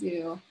color. We'll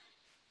do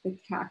the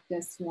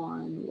cactus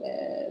one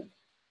with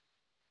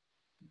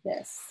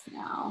this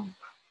now.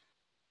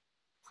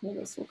 So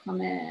this will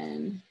come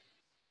in.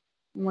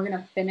 And we're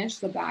gonna finish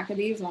the back of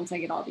these once I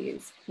get all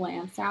these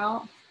plants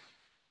out.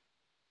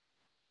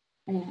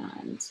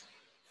 And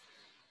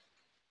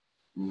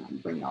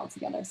bring it all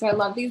together. So I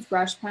love these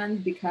brush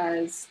pens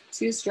because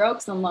 2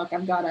 strokes and look,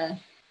 I've got a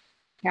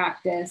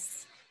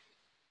cactus.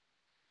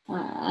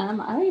 I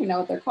don't even know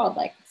what they're called,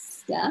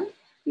 stem,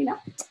 there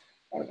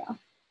we go.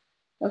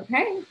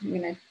 Okay, I'm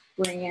gonna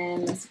bring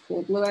in this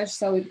cool bluish.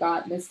 So we've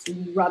got this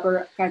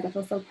rubber, guys, that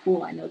feels so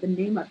cool. I know the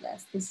name of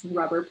this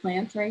rubber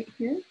plant right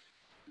here.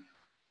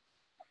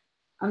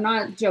 I'm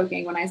not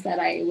joking when I said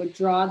I would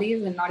draw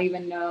these and not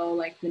even know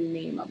like the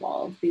name of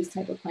all of these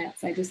type of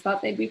plants. I just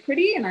thought they'd be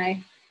pretty and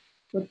I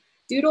would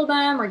doodle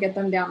them or get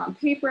them down on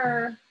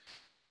paper.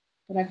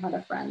 But I've had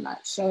a friend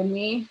that showed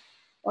me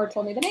or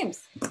told me the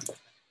names.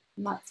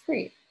 And that's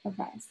great.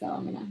 Okay, so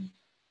I'm gonna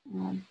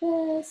add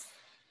this.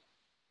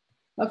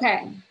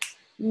 Okay,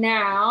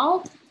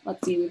 now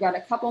let's see, we've got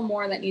a couple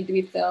more that need to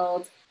be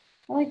filled.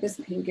 I like this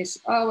pinkish,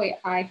 oh wait,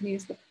 I can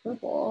use the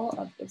purple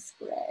of the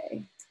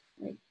spray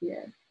right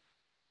here.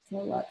 So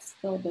let's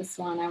fill this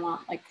one. I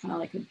want like kind of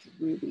like a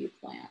droopy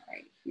plant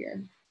right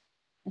here.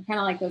 I kind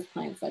of like those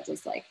plants that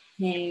just like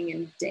hang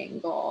and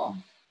dangle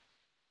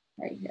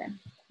right here.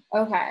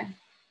 Okay.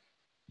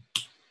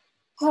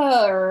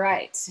 All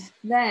right,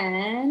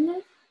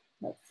 then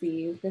let's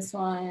see, this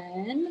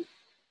one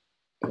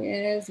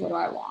is, what do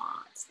I want?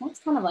 That's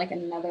kind of like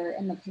another,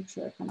 in the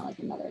picture, kind of like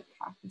another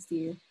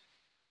cactusy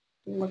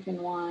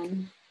looking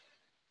one.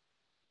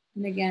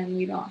 And again,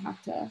 we don't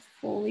have to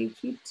fully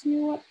keep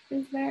to what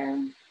is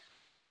there.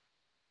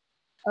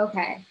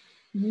 Okay,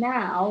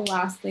 now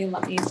lastly,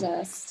 let me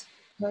just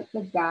put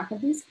the back of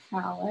these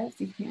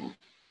palettes. You can't,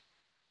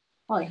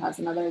 probably has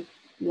another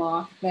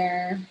lock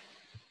there.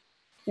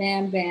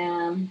 Bam,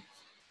 bam,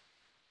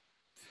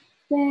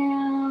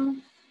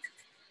 bam.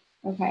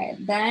 Okay,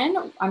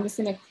 then I'm just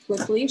gonna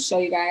quickly show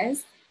you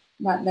guys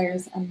that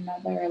there's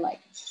another like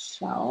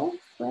shelf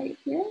right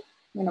here.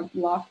 I'm gonna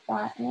block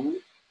that in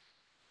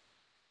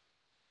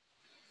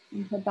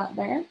and put that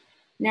there.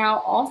 Now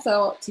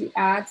also to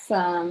add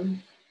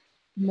some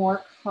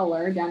more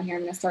color down here,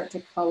 I'm gonna start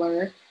to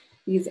color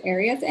these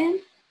areas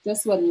in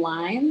just with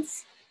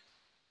lines.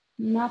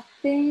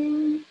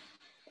 Nothing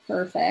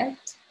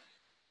perfect.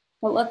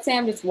 But let's say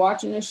I'm just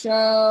watching a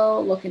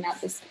show, looking at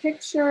this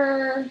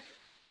picture,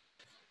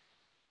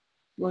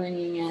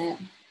 bringing it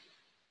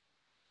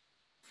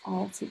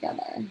all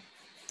together.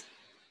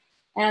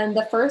 And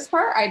the first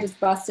part, I just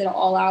busted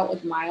all out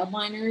with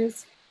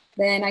Mildliners.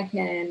 Then I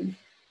can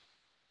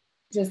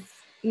just,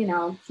 you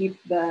know,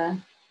 keep the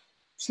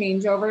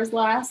changeovers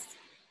less.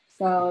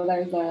 So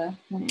there's a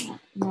plant.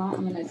 Now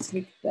I'm gonna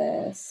take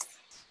this,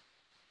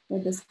 for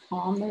this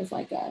palm, there's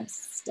like a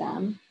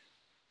stem.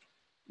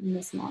 And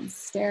this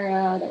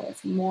monstera, there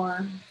was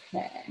more,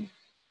 okay.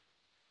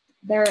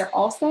 They're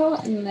also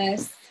in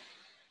this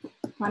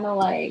kind of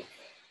like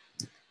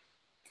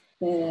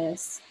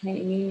this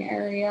hanging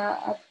area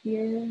up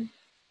here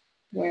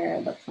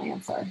where the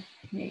plants are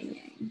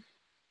hanging.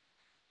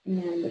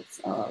 And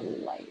it's a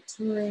light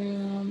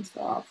room,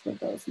 so I'll put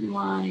those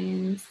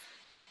lines.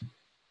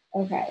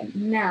 Okay,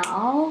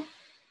 now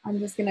I'm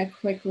just gonna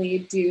quickly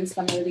do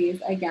some of these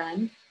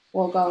again.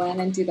 We'll go in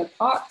and do the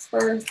pots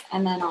first,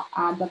 and then I'll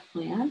add the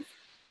plants.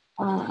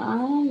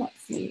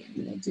 Let's see,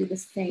 I'm gonna do the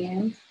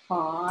same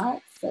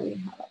pot. So we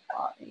have a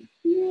pot right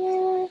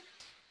here.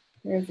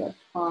 There's a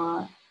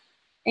pot.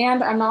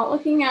 And I'm not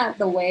looking at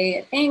the way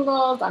it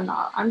angles.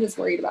 I'm just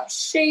worried about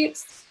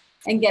shapes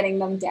and getting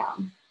them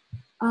down.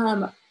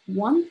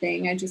 One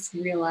thing I just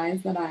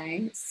realized that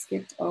I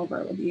skipped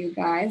over with you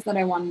guys that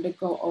I wanted to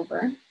go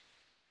over.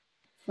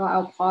 So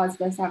I'll pause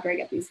this after I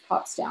get these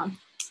pots down.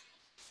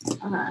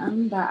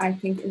 That I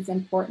think is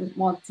important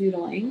while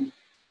doodling.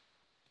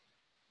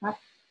 That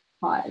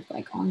pot is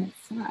like on its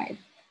side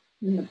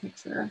in the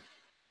picture.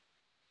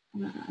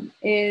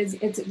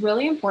 It's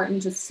really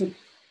important just to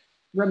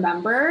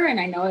remember, and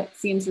I know it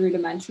seems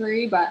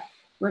rudimentary, but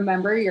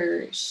remember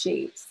your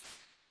shapes.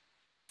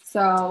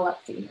 So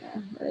let's see here.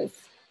 I'm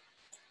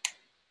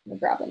gonna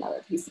grab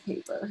another piece of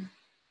paper.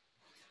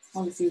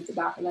 I'll just use the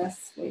back of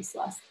this, waste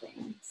less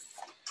things.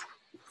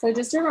 So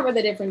just remember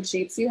the different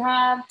shapes you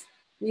have.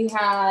 We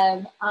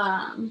have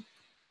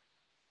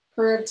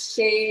curved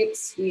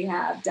shapes, we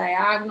have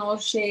diagonal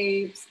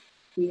shapes,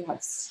 we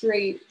have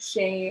straight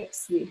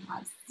shapes, we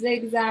have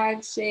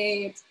zigzag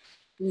shapes,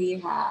 we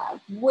have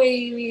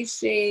wavy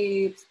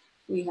shapes,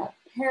 we have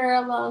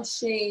parallel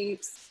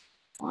shapes,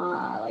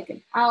 like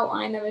an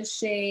outline of a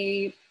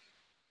shape.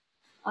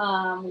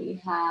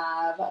 We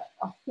have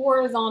a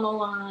horizontal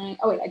line.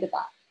 Oh wait, I did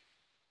that.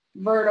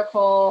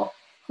 Vertical,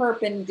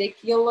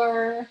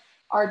 perpendicular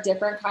are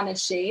different kind of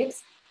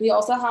shapes. We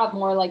also have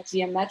more like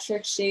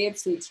geometric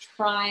shapes with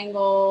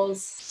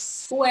triangles,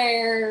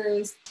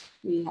 squares,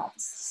 we have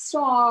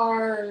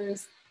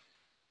stars,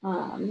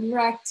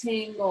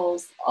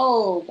 rectangles,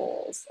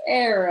 ovals,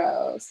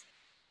 arrows.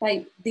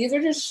 Like these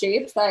are just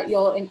shapes that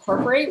you'll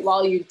incorporate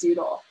while you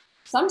doodle.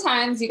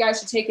 Sometimes you guys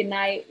should take a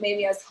night,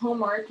 maybe as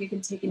homework, you can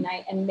take a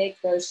night and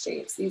make those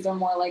shapes. These are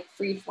more like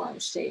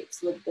freeform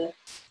shapes with the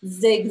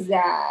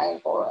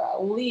zigzag or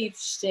a leaf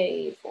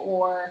shape,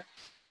 or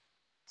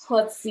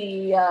let's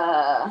see,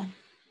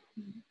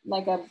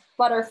 like a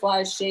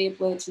butterfly shape,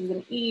 which is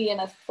an E and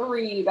a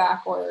 3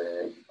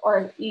 backward, or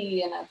an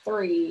E and a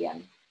 3.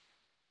 And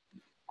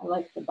I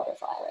like the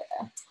butterfly right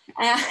there.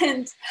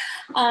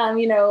 And,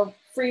 you know,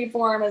 free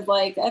form is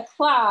like a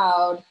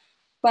cloud.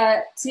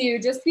 But to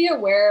just be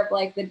aware of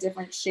like the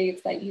different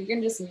shapes that you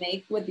can just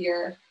make with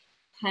your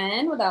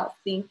pen without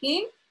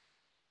thinking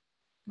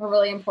are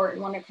really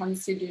important when it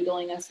comes to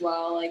doodling as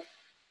well. Like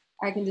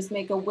I can just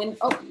make a window,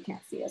 oh, you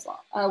can't see as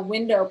well, a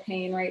window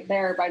pane right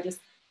there by just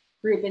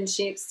grouping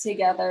shapes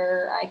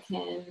together. I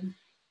can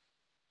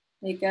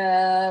make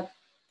a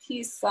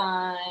peace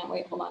sign.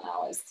 Wait, hold on,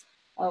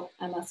 oh,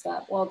 I messed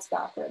up. Well, it's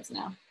backwards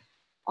now.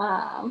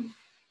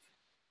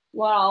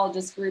 While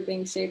just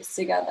grouping shapes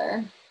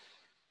together.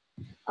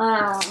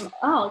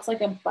 Oh, it's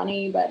like a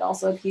bunny, but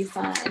also a peace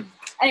sign.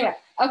 Anyway,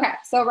 okay,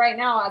 so right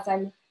now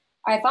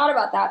I thought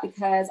about that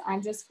because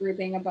I'm just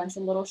grouping a bunch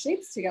of little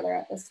shapes together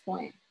at this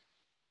point,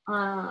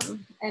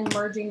 and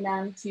merging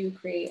them to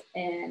create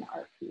an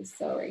art piece.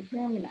 So right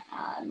here, I'm gonna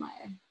add my,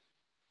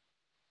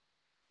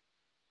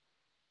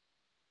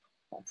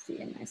 let's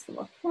see, a nice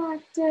little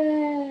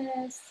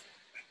cactus,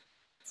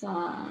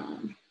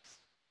 some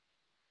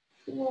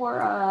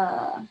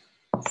flora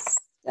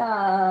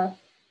stuff.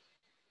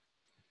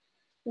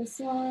 This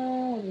one,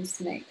 I'll just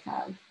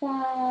have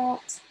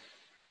that.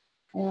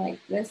 I like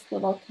this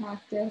little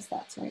cactus,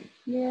 that's right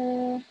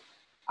here.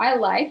 I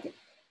like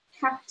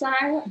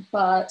cacti,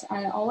 but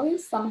I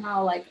always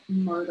somehow like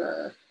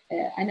murder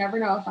it. I never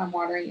know if I'm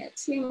watering it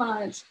too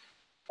much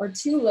or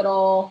too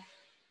little.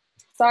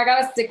 So I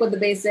gotta stick with the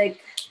basic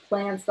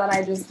plants that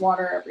I just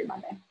water every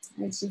Monday.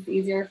 It's just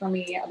easier for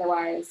me,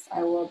 otherwise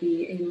I will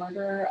be a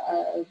murderer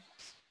of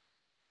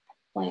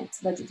plant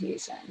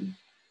vegetation.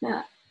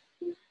 Yeah.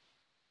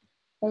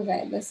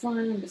 Okay, this one,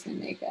 I'm just gonna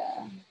make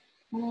a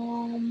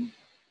palm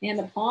and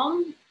a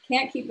palm.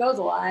 Can't keep those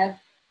alive.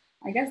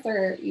 I guess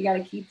you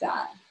gotta keep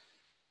that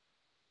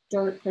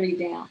dirt pretty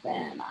damp,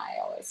 and I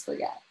always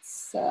forget.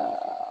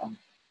 So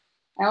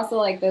I also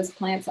like those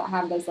plants that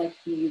have those like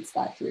beads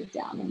that droop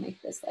down and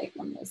make this like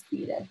one of those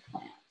beaded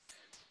plants.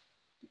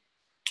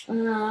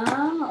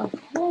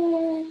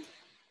 Okay.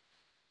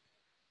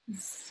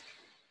 Let's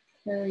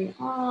carry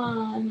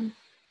on.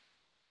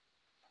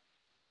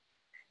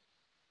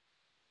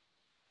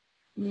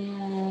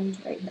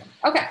 And right here.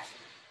 Okay.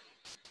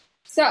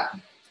 So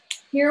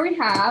here we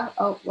have,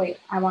 oh wait,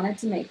 I wanted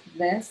to make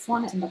this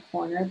one in the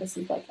corner. This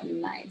is like a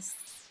nice,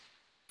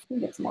 I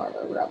think it's more of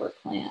a rubber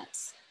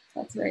plant.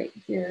 That's right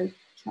here,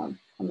 chunk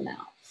coming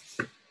out.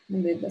 Let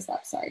me move this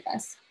up, sorry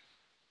guys.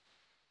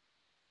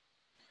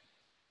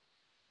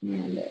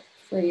 And it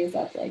frays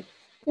up like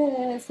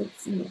this.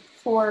 It's in the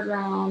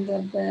foreground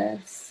of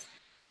this.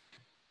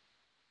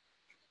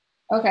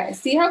 Okay,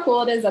 see how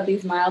cool it is that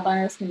these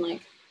Mildliners can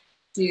like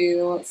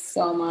do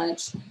so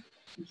much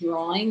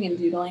drawing and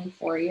doodling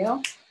for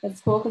you.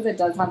 It's cool because it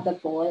does have the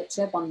bullet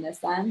chip on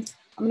this end.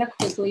 I'm gonna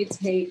quickly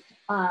take,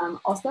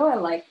 also I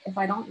like, if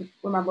I don't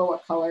remember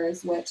what color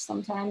is which,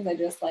 sometimes I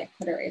just like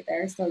put it right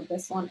there. So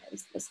this one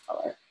is this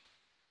color.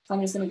 So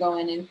I'm just gonna go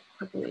in and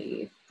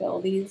quickly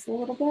fill these a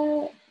little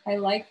bit. I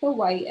like the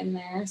white in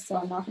there, so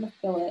I'm not gonna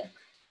fill it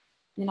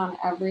in on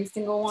every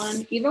single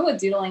one. Even with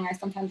doodling, I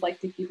sometimes like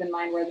to keep in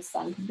mind where the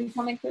sun could be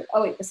coming through.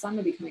 Oh wait, the sun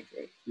would be coming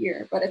through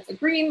here, but it's a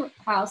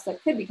greenhouse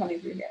that could be coming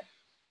through here.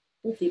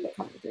 We'll keep it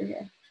coming through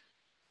here.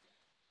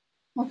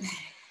 Okay.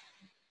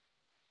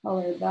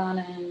 Color that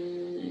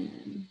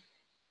in.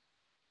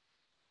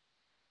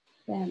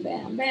 Bam,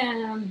 bam,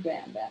 bam,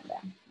 bam, bam,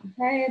 bam.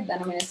 Okay, then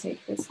I'm gonna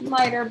take this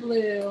lighter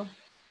blue,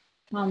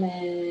 come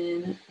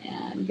in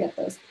and get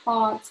those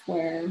pots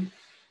where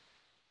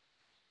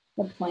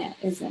the plant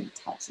isn't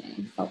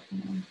touching. Oh,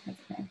 no, that's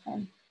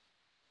okay.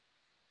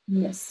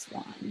 This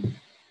one.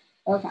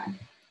 Okay.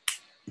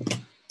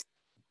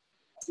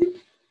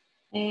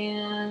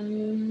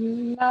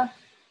 And oh,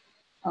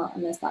 I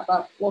missed that,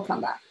 but we'll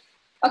come back.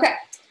 Okay,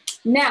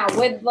 now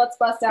let's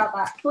bust out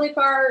that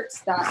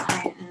ClickArt that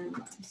I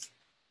am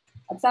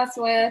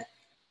obsessed with.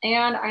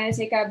 And I'm gonna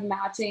take a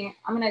matching,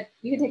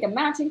 you can take a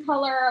matching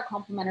color, a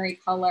complementary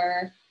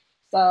color.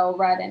 So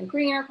red and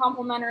green are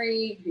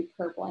complementary, you can do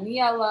purple and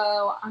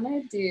yellow. I'm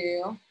gonna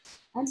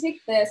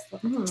take this, I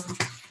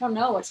don't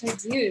know, what should I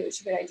do?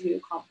 Should I do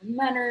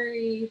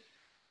complementary?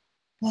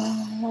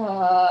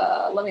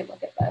 Let me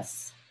look at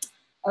this.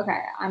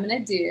 Okay, I'm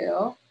gonna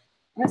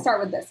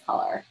start with this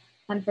color.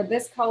 And for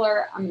this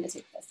color, I'm gonna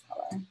take this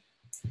color.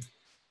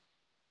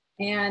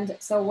 And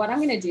so what I'm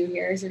gonna do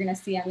here is you're gonna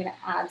see I'm gonna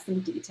add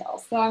some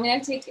details. So I'm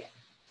gonna take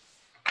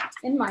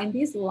in mind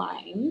these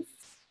lines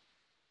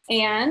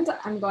and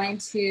I'm going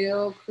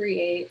to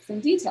create some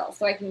details.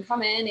 So I can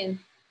come in and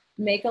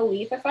make a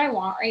leaf if I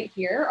want right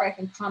here, or I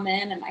can come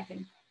in and I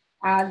can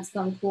add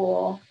some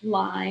cool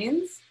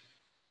lines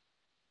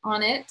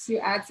on it to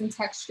add some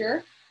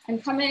texture,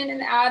 and come in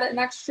and add an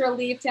extra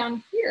leaf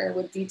down here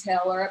with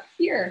detail, or up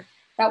here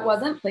that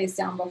wasn't placed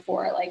down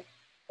before. Like,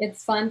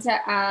 it's fun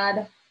to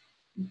add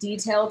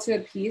detail to a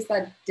piece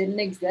that didn't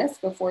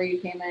exist before you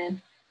came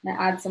in, and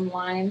add some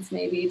lines,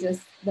 maybe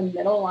just the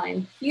middle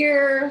line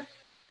here.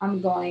 I'm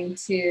going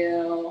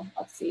to,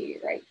 let's see,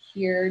 right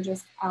here,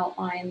 just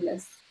outline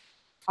this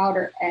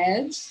outer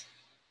edge.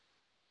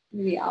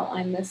 Maybe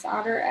outline this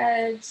outer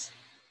edge.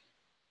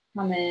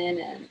 Come in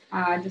and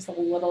add just a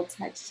little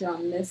texture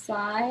on this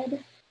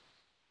side.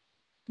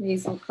 Maybe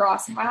some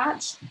cross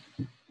hatch.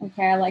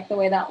 Okay, I like the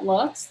way that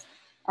looks.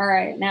 All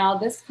right, now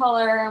this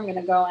color, I'm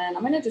gonna go in,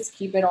 I'm gonna just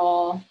keep it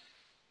all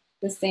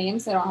the same,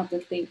 so I don't have to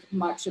think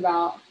much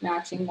about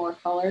matching more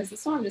colors.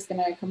 This one I'm just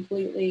gonna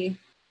completely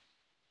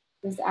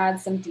just add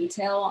some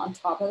detail on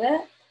top of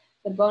it.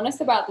 The bonus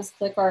about this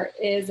ClickArt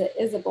is it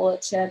is a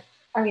bullet tip,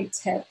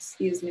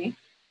 excuse me.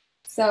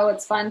 So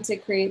it's fun to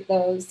create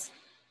those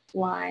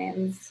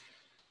lines.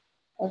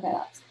 Okay,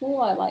 that's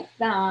cool, I like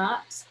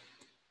that.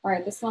 All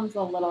right, this one's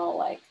a little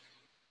like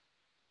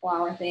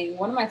flower thing.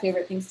 One of my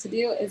favorite things to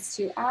do is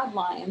to add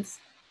lines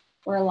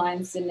where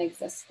lines didn't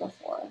exist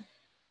before.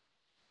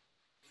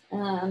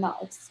 And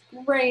that looks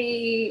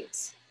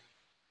great.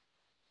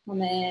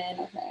 Come in,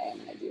 okay, I'm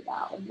gonna do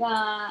that with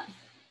that.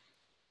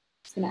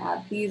 Just gonna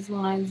add these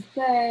lines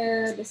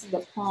there. This is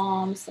the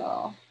palm,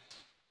 so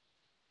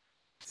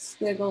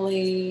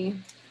squiggly.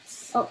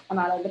 Oh, I'm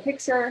out of the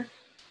picture.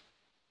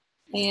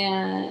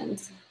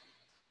 And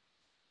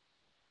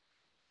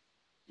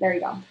there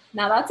you go.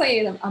 Now that's like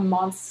a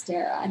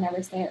monstera. I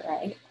never say it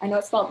right. I know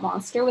it's spelled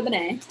monster with an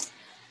A.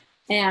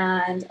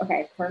 And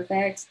okay,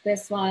 perfect.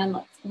 This one,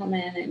 let's come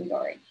in and go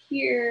right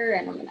here.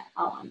 And I'm gonna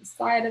outline the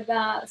side of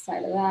that,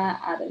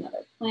 add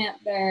another plant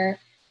there,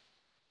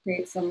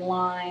 create some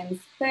lines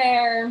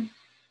there.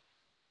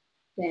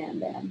 Bam,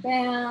 bam,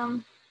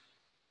 bam.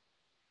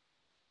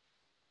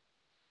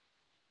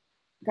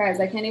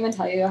 Guys, I can't even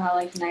tell you how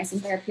like nice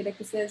and therapeutic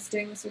this is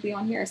doing this with you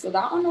on here. So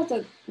that one was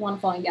the one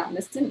falling down.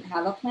 This didn't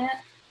have a plant.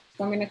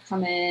 So I'm gonna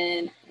come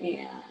in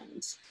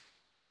and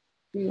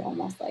do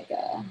almost like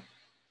a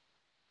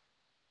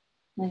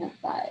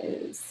plant that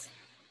is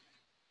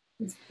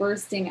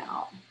bursting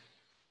out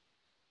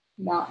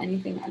without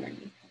anything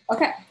underneath.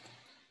 Okay,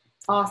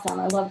 awesome.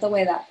 I love the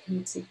way that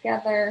came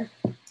together.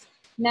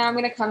 Now I'm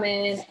gonna come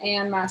in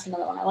and match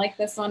another one. I like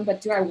this one,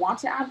 but do I want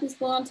to add this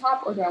blue on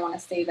top or do I wanna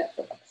save it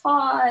for the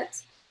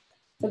pot?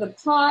 For the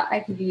pot,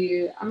 I'm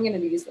gonna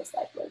use this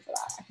light blue for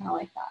that. I kinda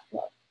like that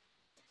look.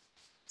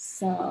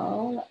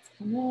 So let's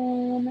come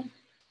in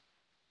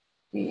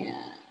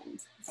and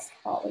this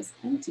pot was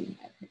empty in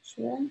my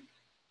picture.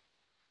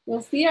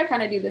 You'll see I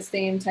kind of do the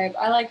same type.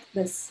 I like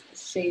this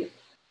shape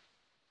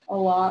a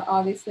lot,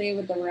 obviously,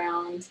 with the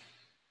round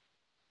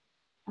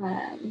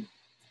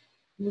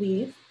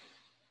leaf.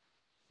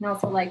 I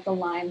also like the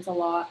lines a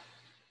lot.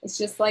 It's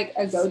just like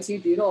a go-to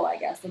doodle, I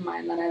guess, of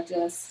mine that I've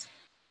just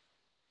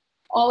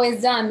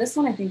always done. This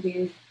one I think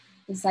we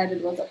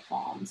decided was a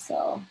palm,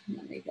 so I'm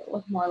gonna make it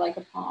look more like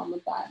a palm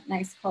with that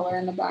nice color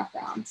in the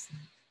background.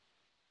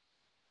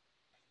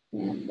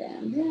 Bam,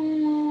 bam,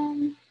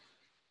 bam.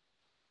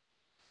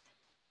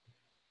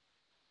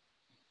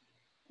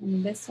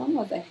 And this one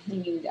was a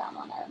hanging down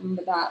one. I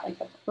remember that, like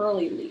the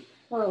pearly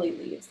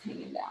leaves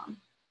hanging down.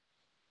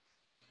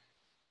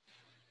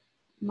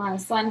 My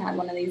son had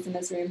one of these in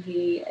his room.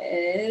 He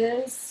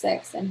is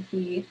 6 and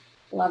he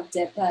loved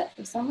it, but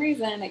for some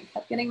reason it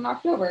kept getting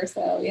knocked over,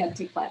 so we had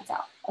to take plants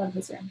out of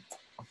his room.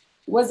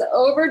 Was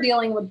over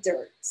dealing with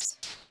dirt.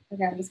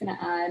 Okay, I'm just gonna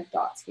add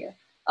dots here.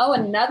 Oh,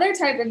 another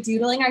type of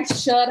doodling I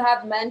should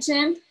have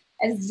mentioned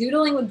is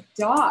doodling with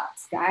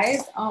dots,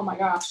 guys. Oh my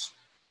gosh.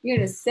 You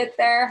just sit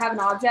there, have an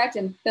object,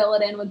 and fill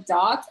it in with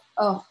dots.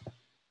 Oh,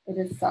 it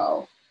is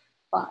so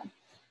fun.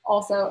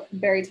 Also,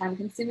 very time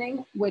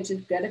consuming, which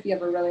is good if you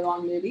have a really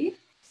long movie.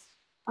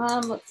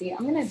 Let's see,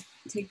 I'm gonna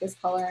take this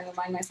color and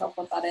remind myself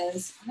what that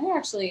is. I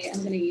actually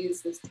am gonna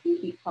use this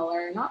pinky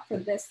color, not for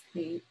this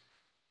pink.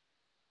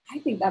 I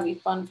think that'd be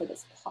fun for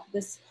this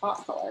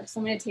pot color. So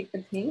I'm gonna take the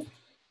pink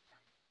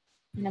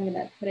and I'm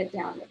gonna put it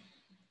down with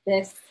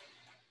this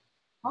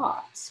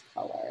pot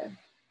color.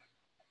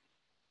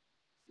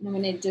 And I'm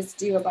gonna just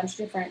do a bunch of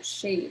different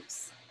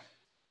shapes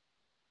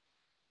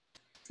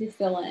to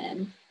fill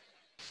in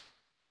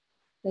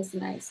this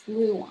nice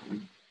blue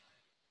one.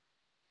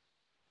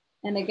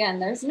 And again,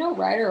 there's no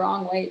right or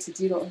wrong way to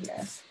doodle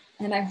here.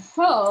 And I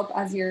hope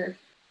if you're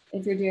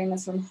doing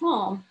this from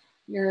home,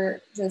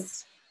 you're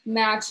just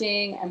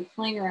matching and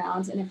playing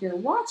around. And if you're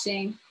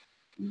watching,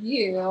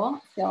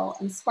 you feel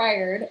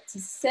inspired to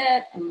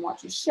sit and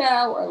watch a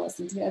show or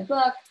listen to a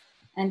book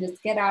and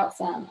just get out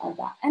some of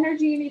that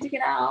energy you need to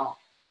get out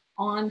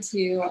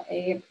onto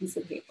a piece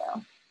of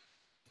paper.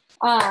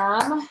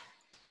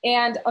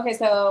 And okay,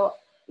 so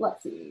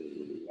let's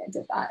see, I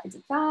did that.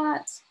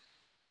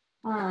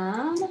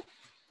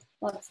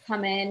 Let's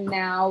come in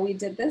now. We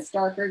did this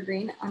darker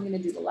green. I'm gonna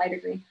do the lighter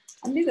green.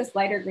 I'm gonna do this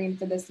lighter green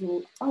for this,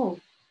 oh,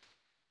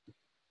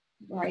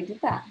 where I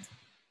did that.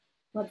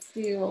 We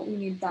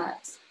need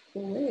that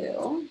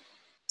blue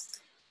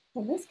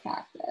for this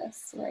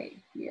cactus right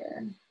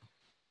here.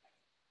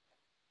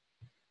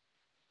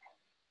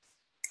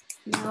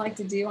 You know what I like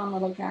to do on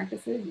little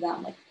cactuses?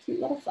 That like a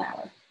cute little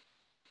flower.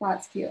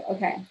 That's cute.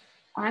 Okay,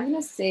 I'm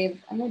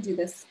gonna do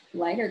this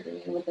lighter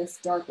green with this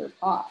darker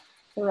pot.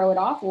 Throw it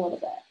off a little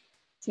bit.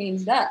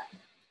 Changed up.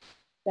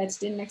 Bet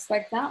you didn't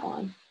expect that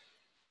one.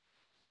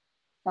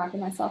 Cracking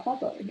myself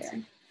up over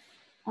here.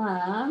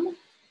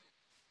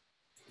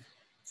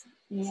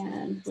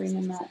 And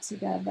bringing that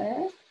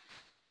together.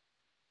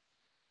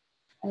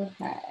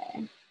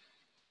 Okay.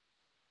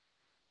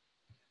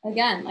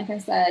 Again, like I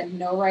said,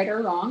 no right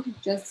or wrong,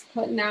 just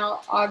putting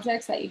out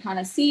objects that you kind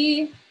of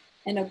see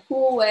in a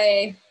cool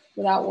way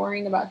without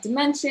worrying about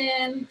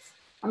dimensions.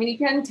 I mean, you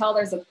can tell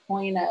there's a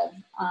point of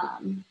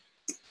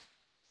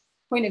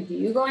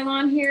view going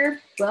on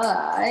here,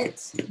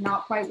 but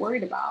not quite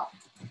worried about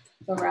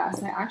the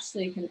rest. I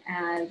actually can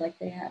add, like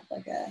they have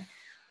like a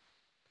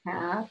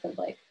path of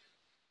like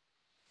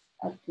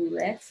a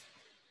brick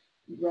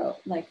road,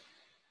 like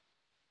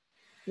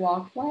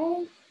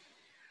walkway.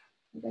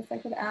 I guess I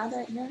could add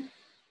right here.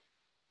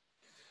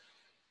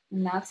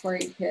 And that's where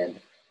you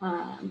could,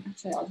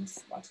 actually I'll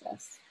just watch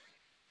this.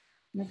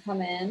 I'm gonna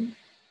come in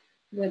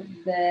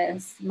with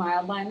this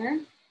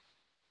Mildliner.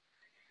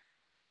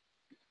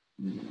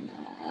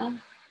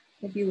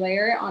 If you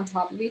layer it on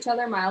top of each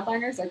other,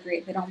 Mildliners are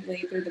great. They don't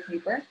bleed through the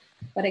paper,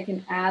 but it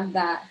can add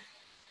that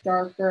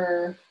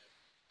darker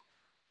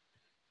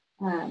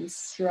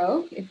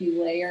stroke if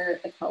you layer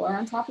the color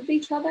on top of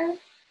each other.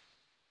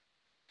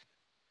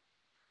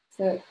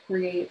 So it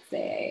creates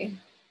a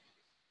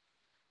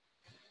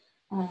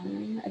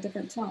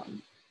different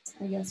tone,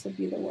 I guess would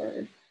be the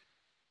word.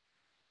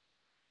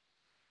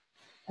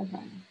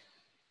 Okay,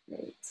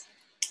 great.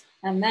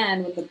 And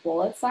then with the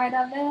bullet side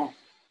of it,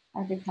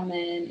 I could come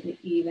in and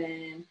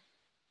even,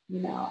 you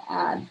know,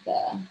 add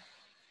the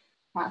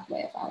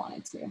pathway if I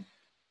wanted to.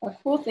 A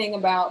cool thing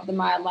about the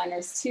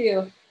Mildliners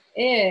too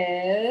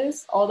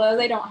is, although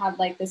they don't have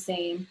like the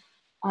same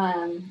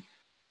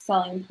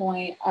selling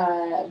point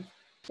of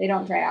they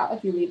don't dry out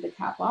if you leave the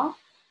cap off,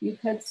 you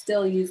could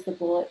still use the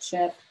bullet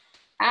chip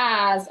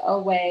as a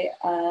way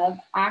of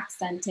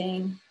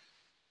accenting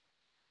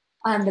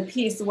on the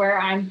piece where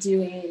I'm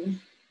doing,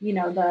 you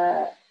know,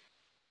 the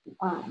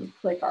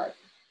ClickArt.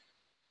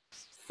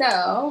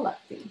 So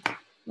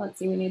let's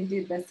see, we need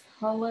to do this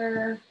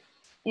color.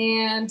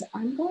 And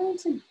I'm going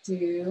to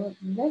do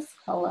this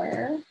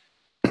color.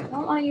 I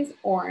don't want to use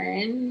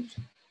orange.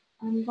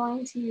 I'm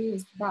going to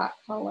use that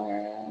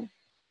color.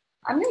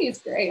 I'm going to use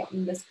gray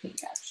on this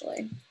pink,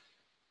 actually.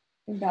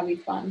 I think that'd be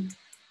fun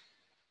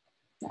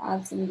to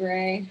add some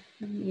gray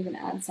and even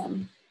add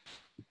some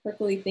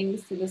prickly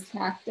things to this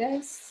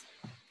cactus.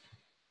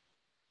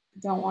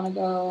 Don't want to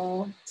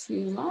go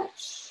too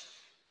much.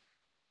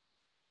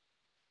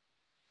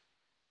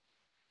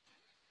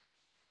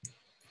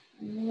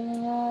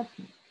 And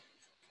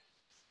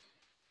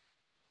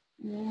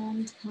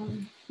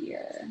come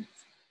here.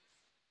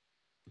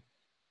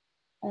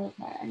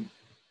 Okay.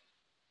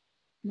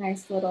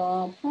 Nice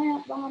little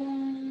plant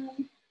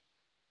bottom.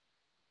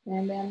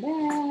 Bam, bam,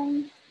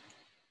 bam.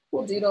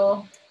 Cool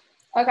doodle.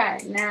 Okay,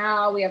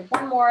 now we have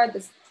one more.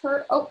 This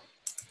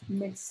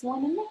mix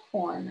one in the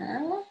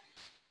corner.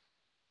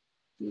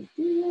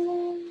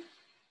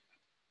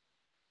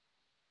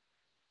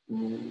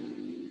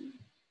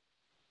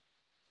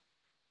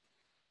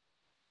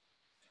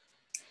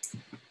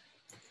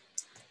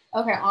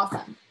 Okay,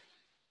 awesome.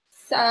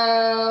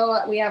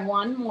 So we have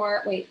one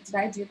more. Wait, did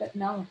I do that?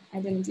 No,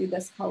 I didn't do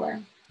this color.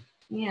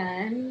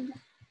 And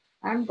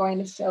I'm going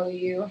to show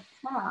you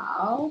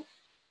how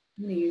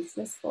I'm going to use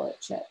this bullet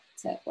tip.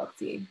 Let's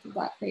see, is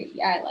that great?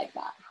 Yeah, I like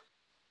that.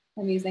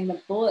 I'm using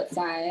the bullet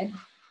side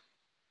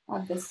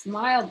of the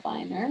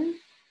Mildliner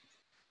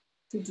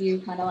to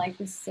do kind of like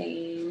the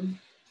same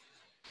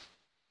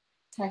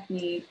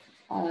technique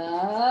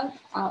of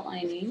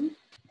outlining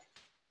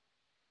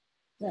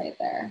right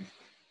there.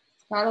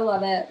 Gotta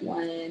love it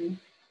when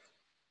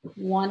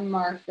one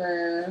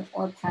marker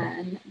or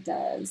pen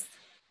does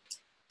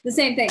the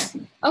same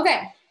thing.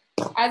 Okay,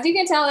 as you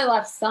can tell, I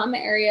left some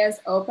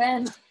areas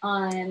open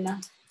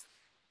on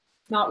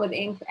not with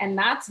ink, and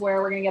that's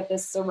where we're gonna get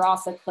this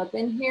Sarasa clip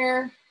in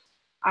here.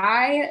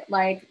 I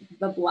like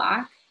the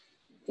black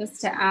just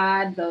to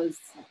add those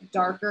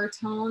darker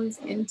tones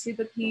into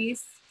the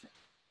piece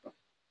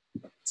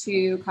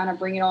to kind of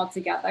bring it all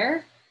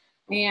together.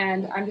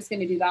 And I'm just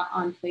gonna do that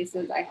on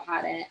places I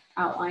hadn't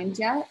outlined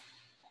yet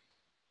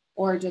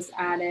or just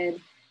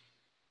added,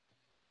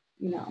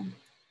 you know,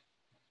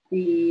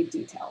 the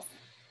details.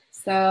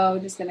 So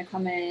just gonna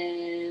come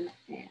in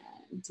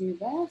and do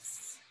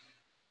this.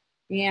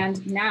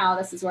 And now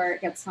this is where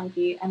it gets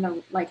funky. And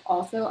then like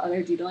also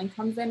other doodling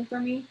comes in for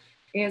me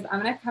is I'm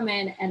gonna come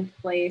in and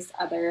place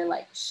other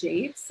like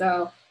shapes.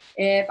 So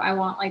if I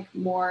want like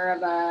more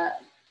of a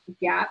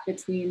gap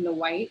between the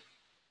white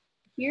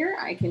here,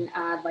 I can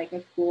add like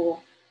a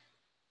cool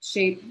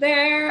shape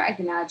there. I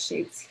can add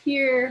shapes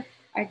here.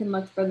 I can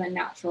look for the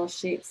natural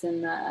shapes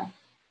in the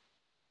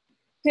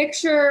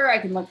picture. I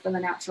can look for the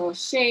natural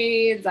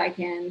shades. I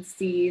can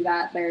see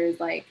that there's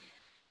like,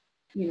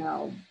 you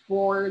know,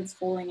 boards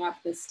holding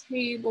up this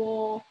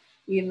table,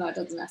 even though it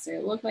doesn't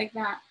necessarily look like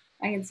that.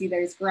 I can see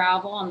there's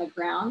gravel on the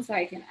ground, so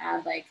I can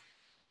add like,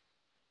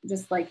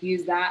 just like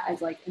use that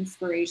as like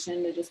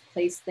inspiration to just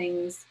place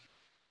things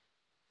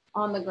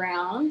on the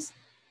ground.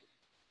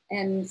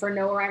 And for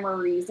no rhyme or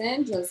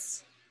reason,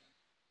 just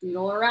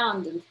doodle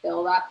around and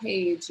fill that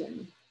page.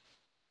 And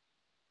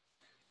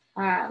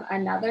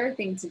another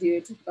thing to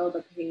do to fill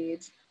the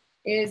page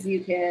is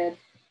you could,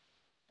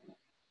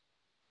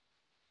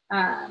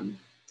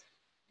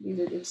 these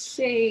are just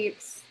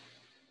shapes.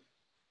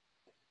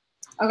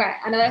 Okay,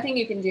 another thing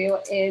you can do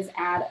is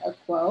add a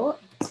quote.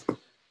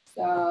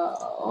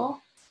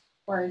 So,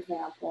 for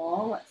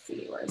example, let's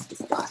see, where's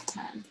this black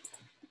pen?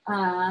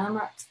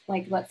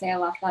 Like let's say I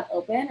left that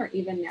open, or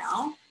even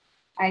now,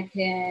 I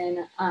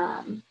can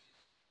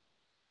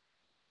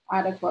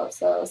add a quote.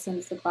 So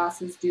since the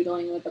class is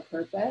doodling with a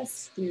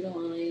purpose,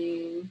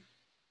 doodling,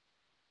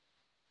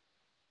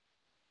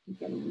 you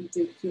can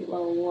do cute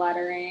little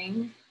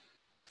lettering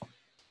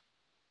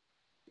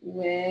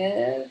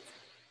with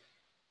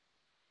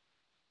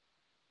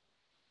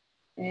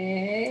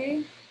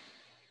a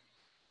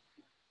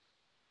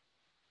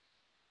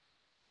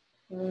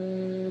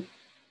purpose.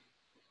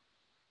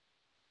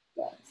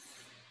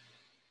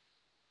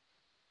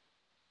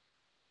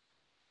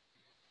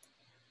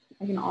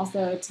 I can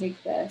also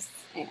take this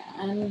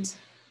and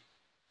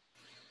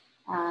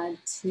add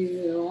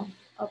to,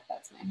 oh,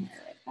 that's my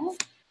hair right there.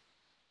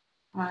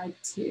 Add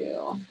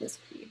to this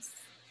piece.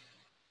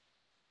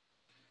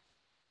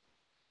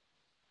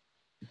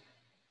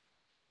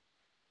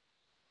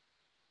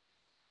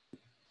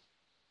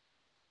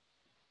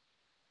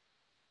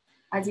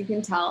 As you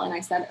can tell, and I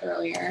said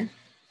earlier,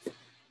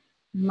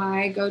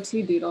 my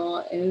go-to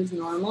doodle is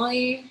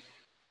normally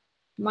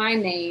my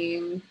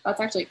name.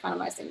 That's actually kind of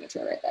my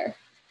signature right there.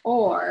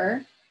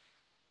 Or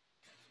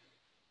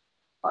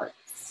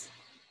arts.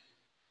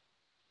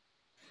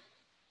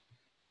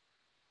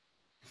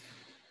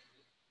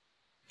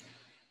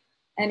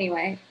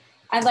 Anyway,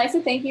 I'd like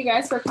to thank you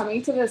guys for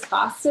coming to this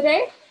class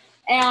today.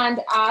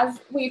 And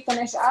as we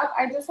finish up,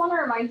 I just want to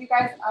remind you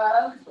guys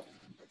of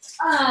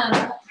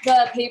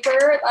the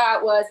paper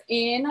that was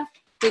in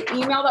the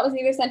email that was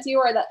either sent to you,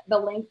 or the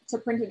link to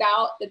print it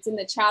out that's in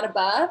the chat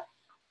above,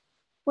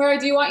 where I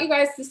do want you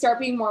guys to start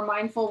being more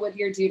mindful with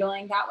your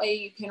doodling. That way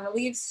you can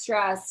relieve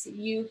stress.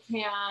 You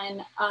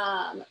can,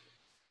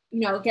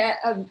 get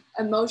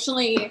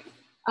emotionally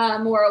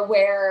more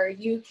aware.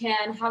 You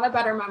can have a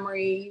better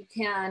memory. You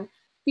can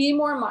be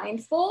more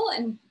mindful.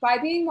 And by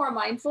being more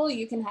mindful,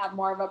 you can have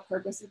more of a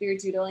purpose with your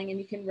doodling, and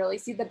you can really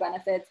see the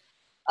benefits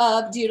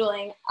of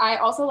doodling. I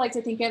also like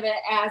to think of it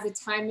as a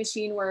time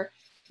machine where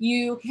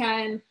you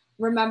can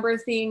remember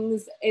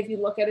things if you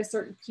look at a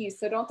certain piece.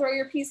 So don't throw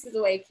your pieces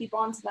away, keep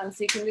on to them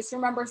so you can just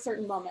remember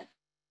certain moments.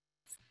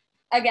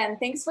 Again,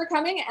 thanks for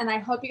coming, and I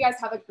hope you guys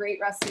have a great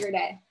rest of your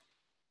day.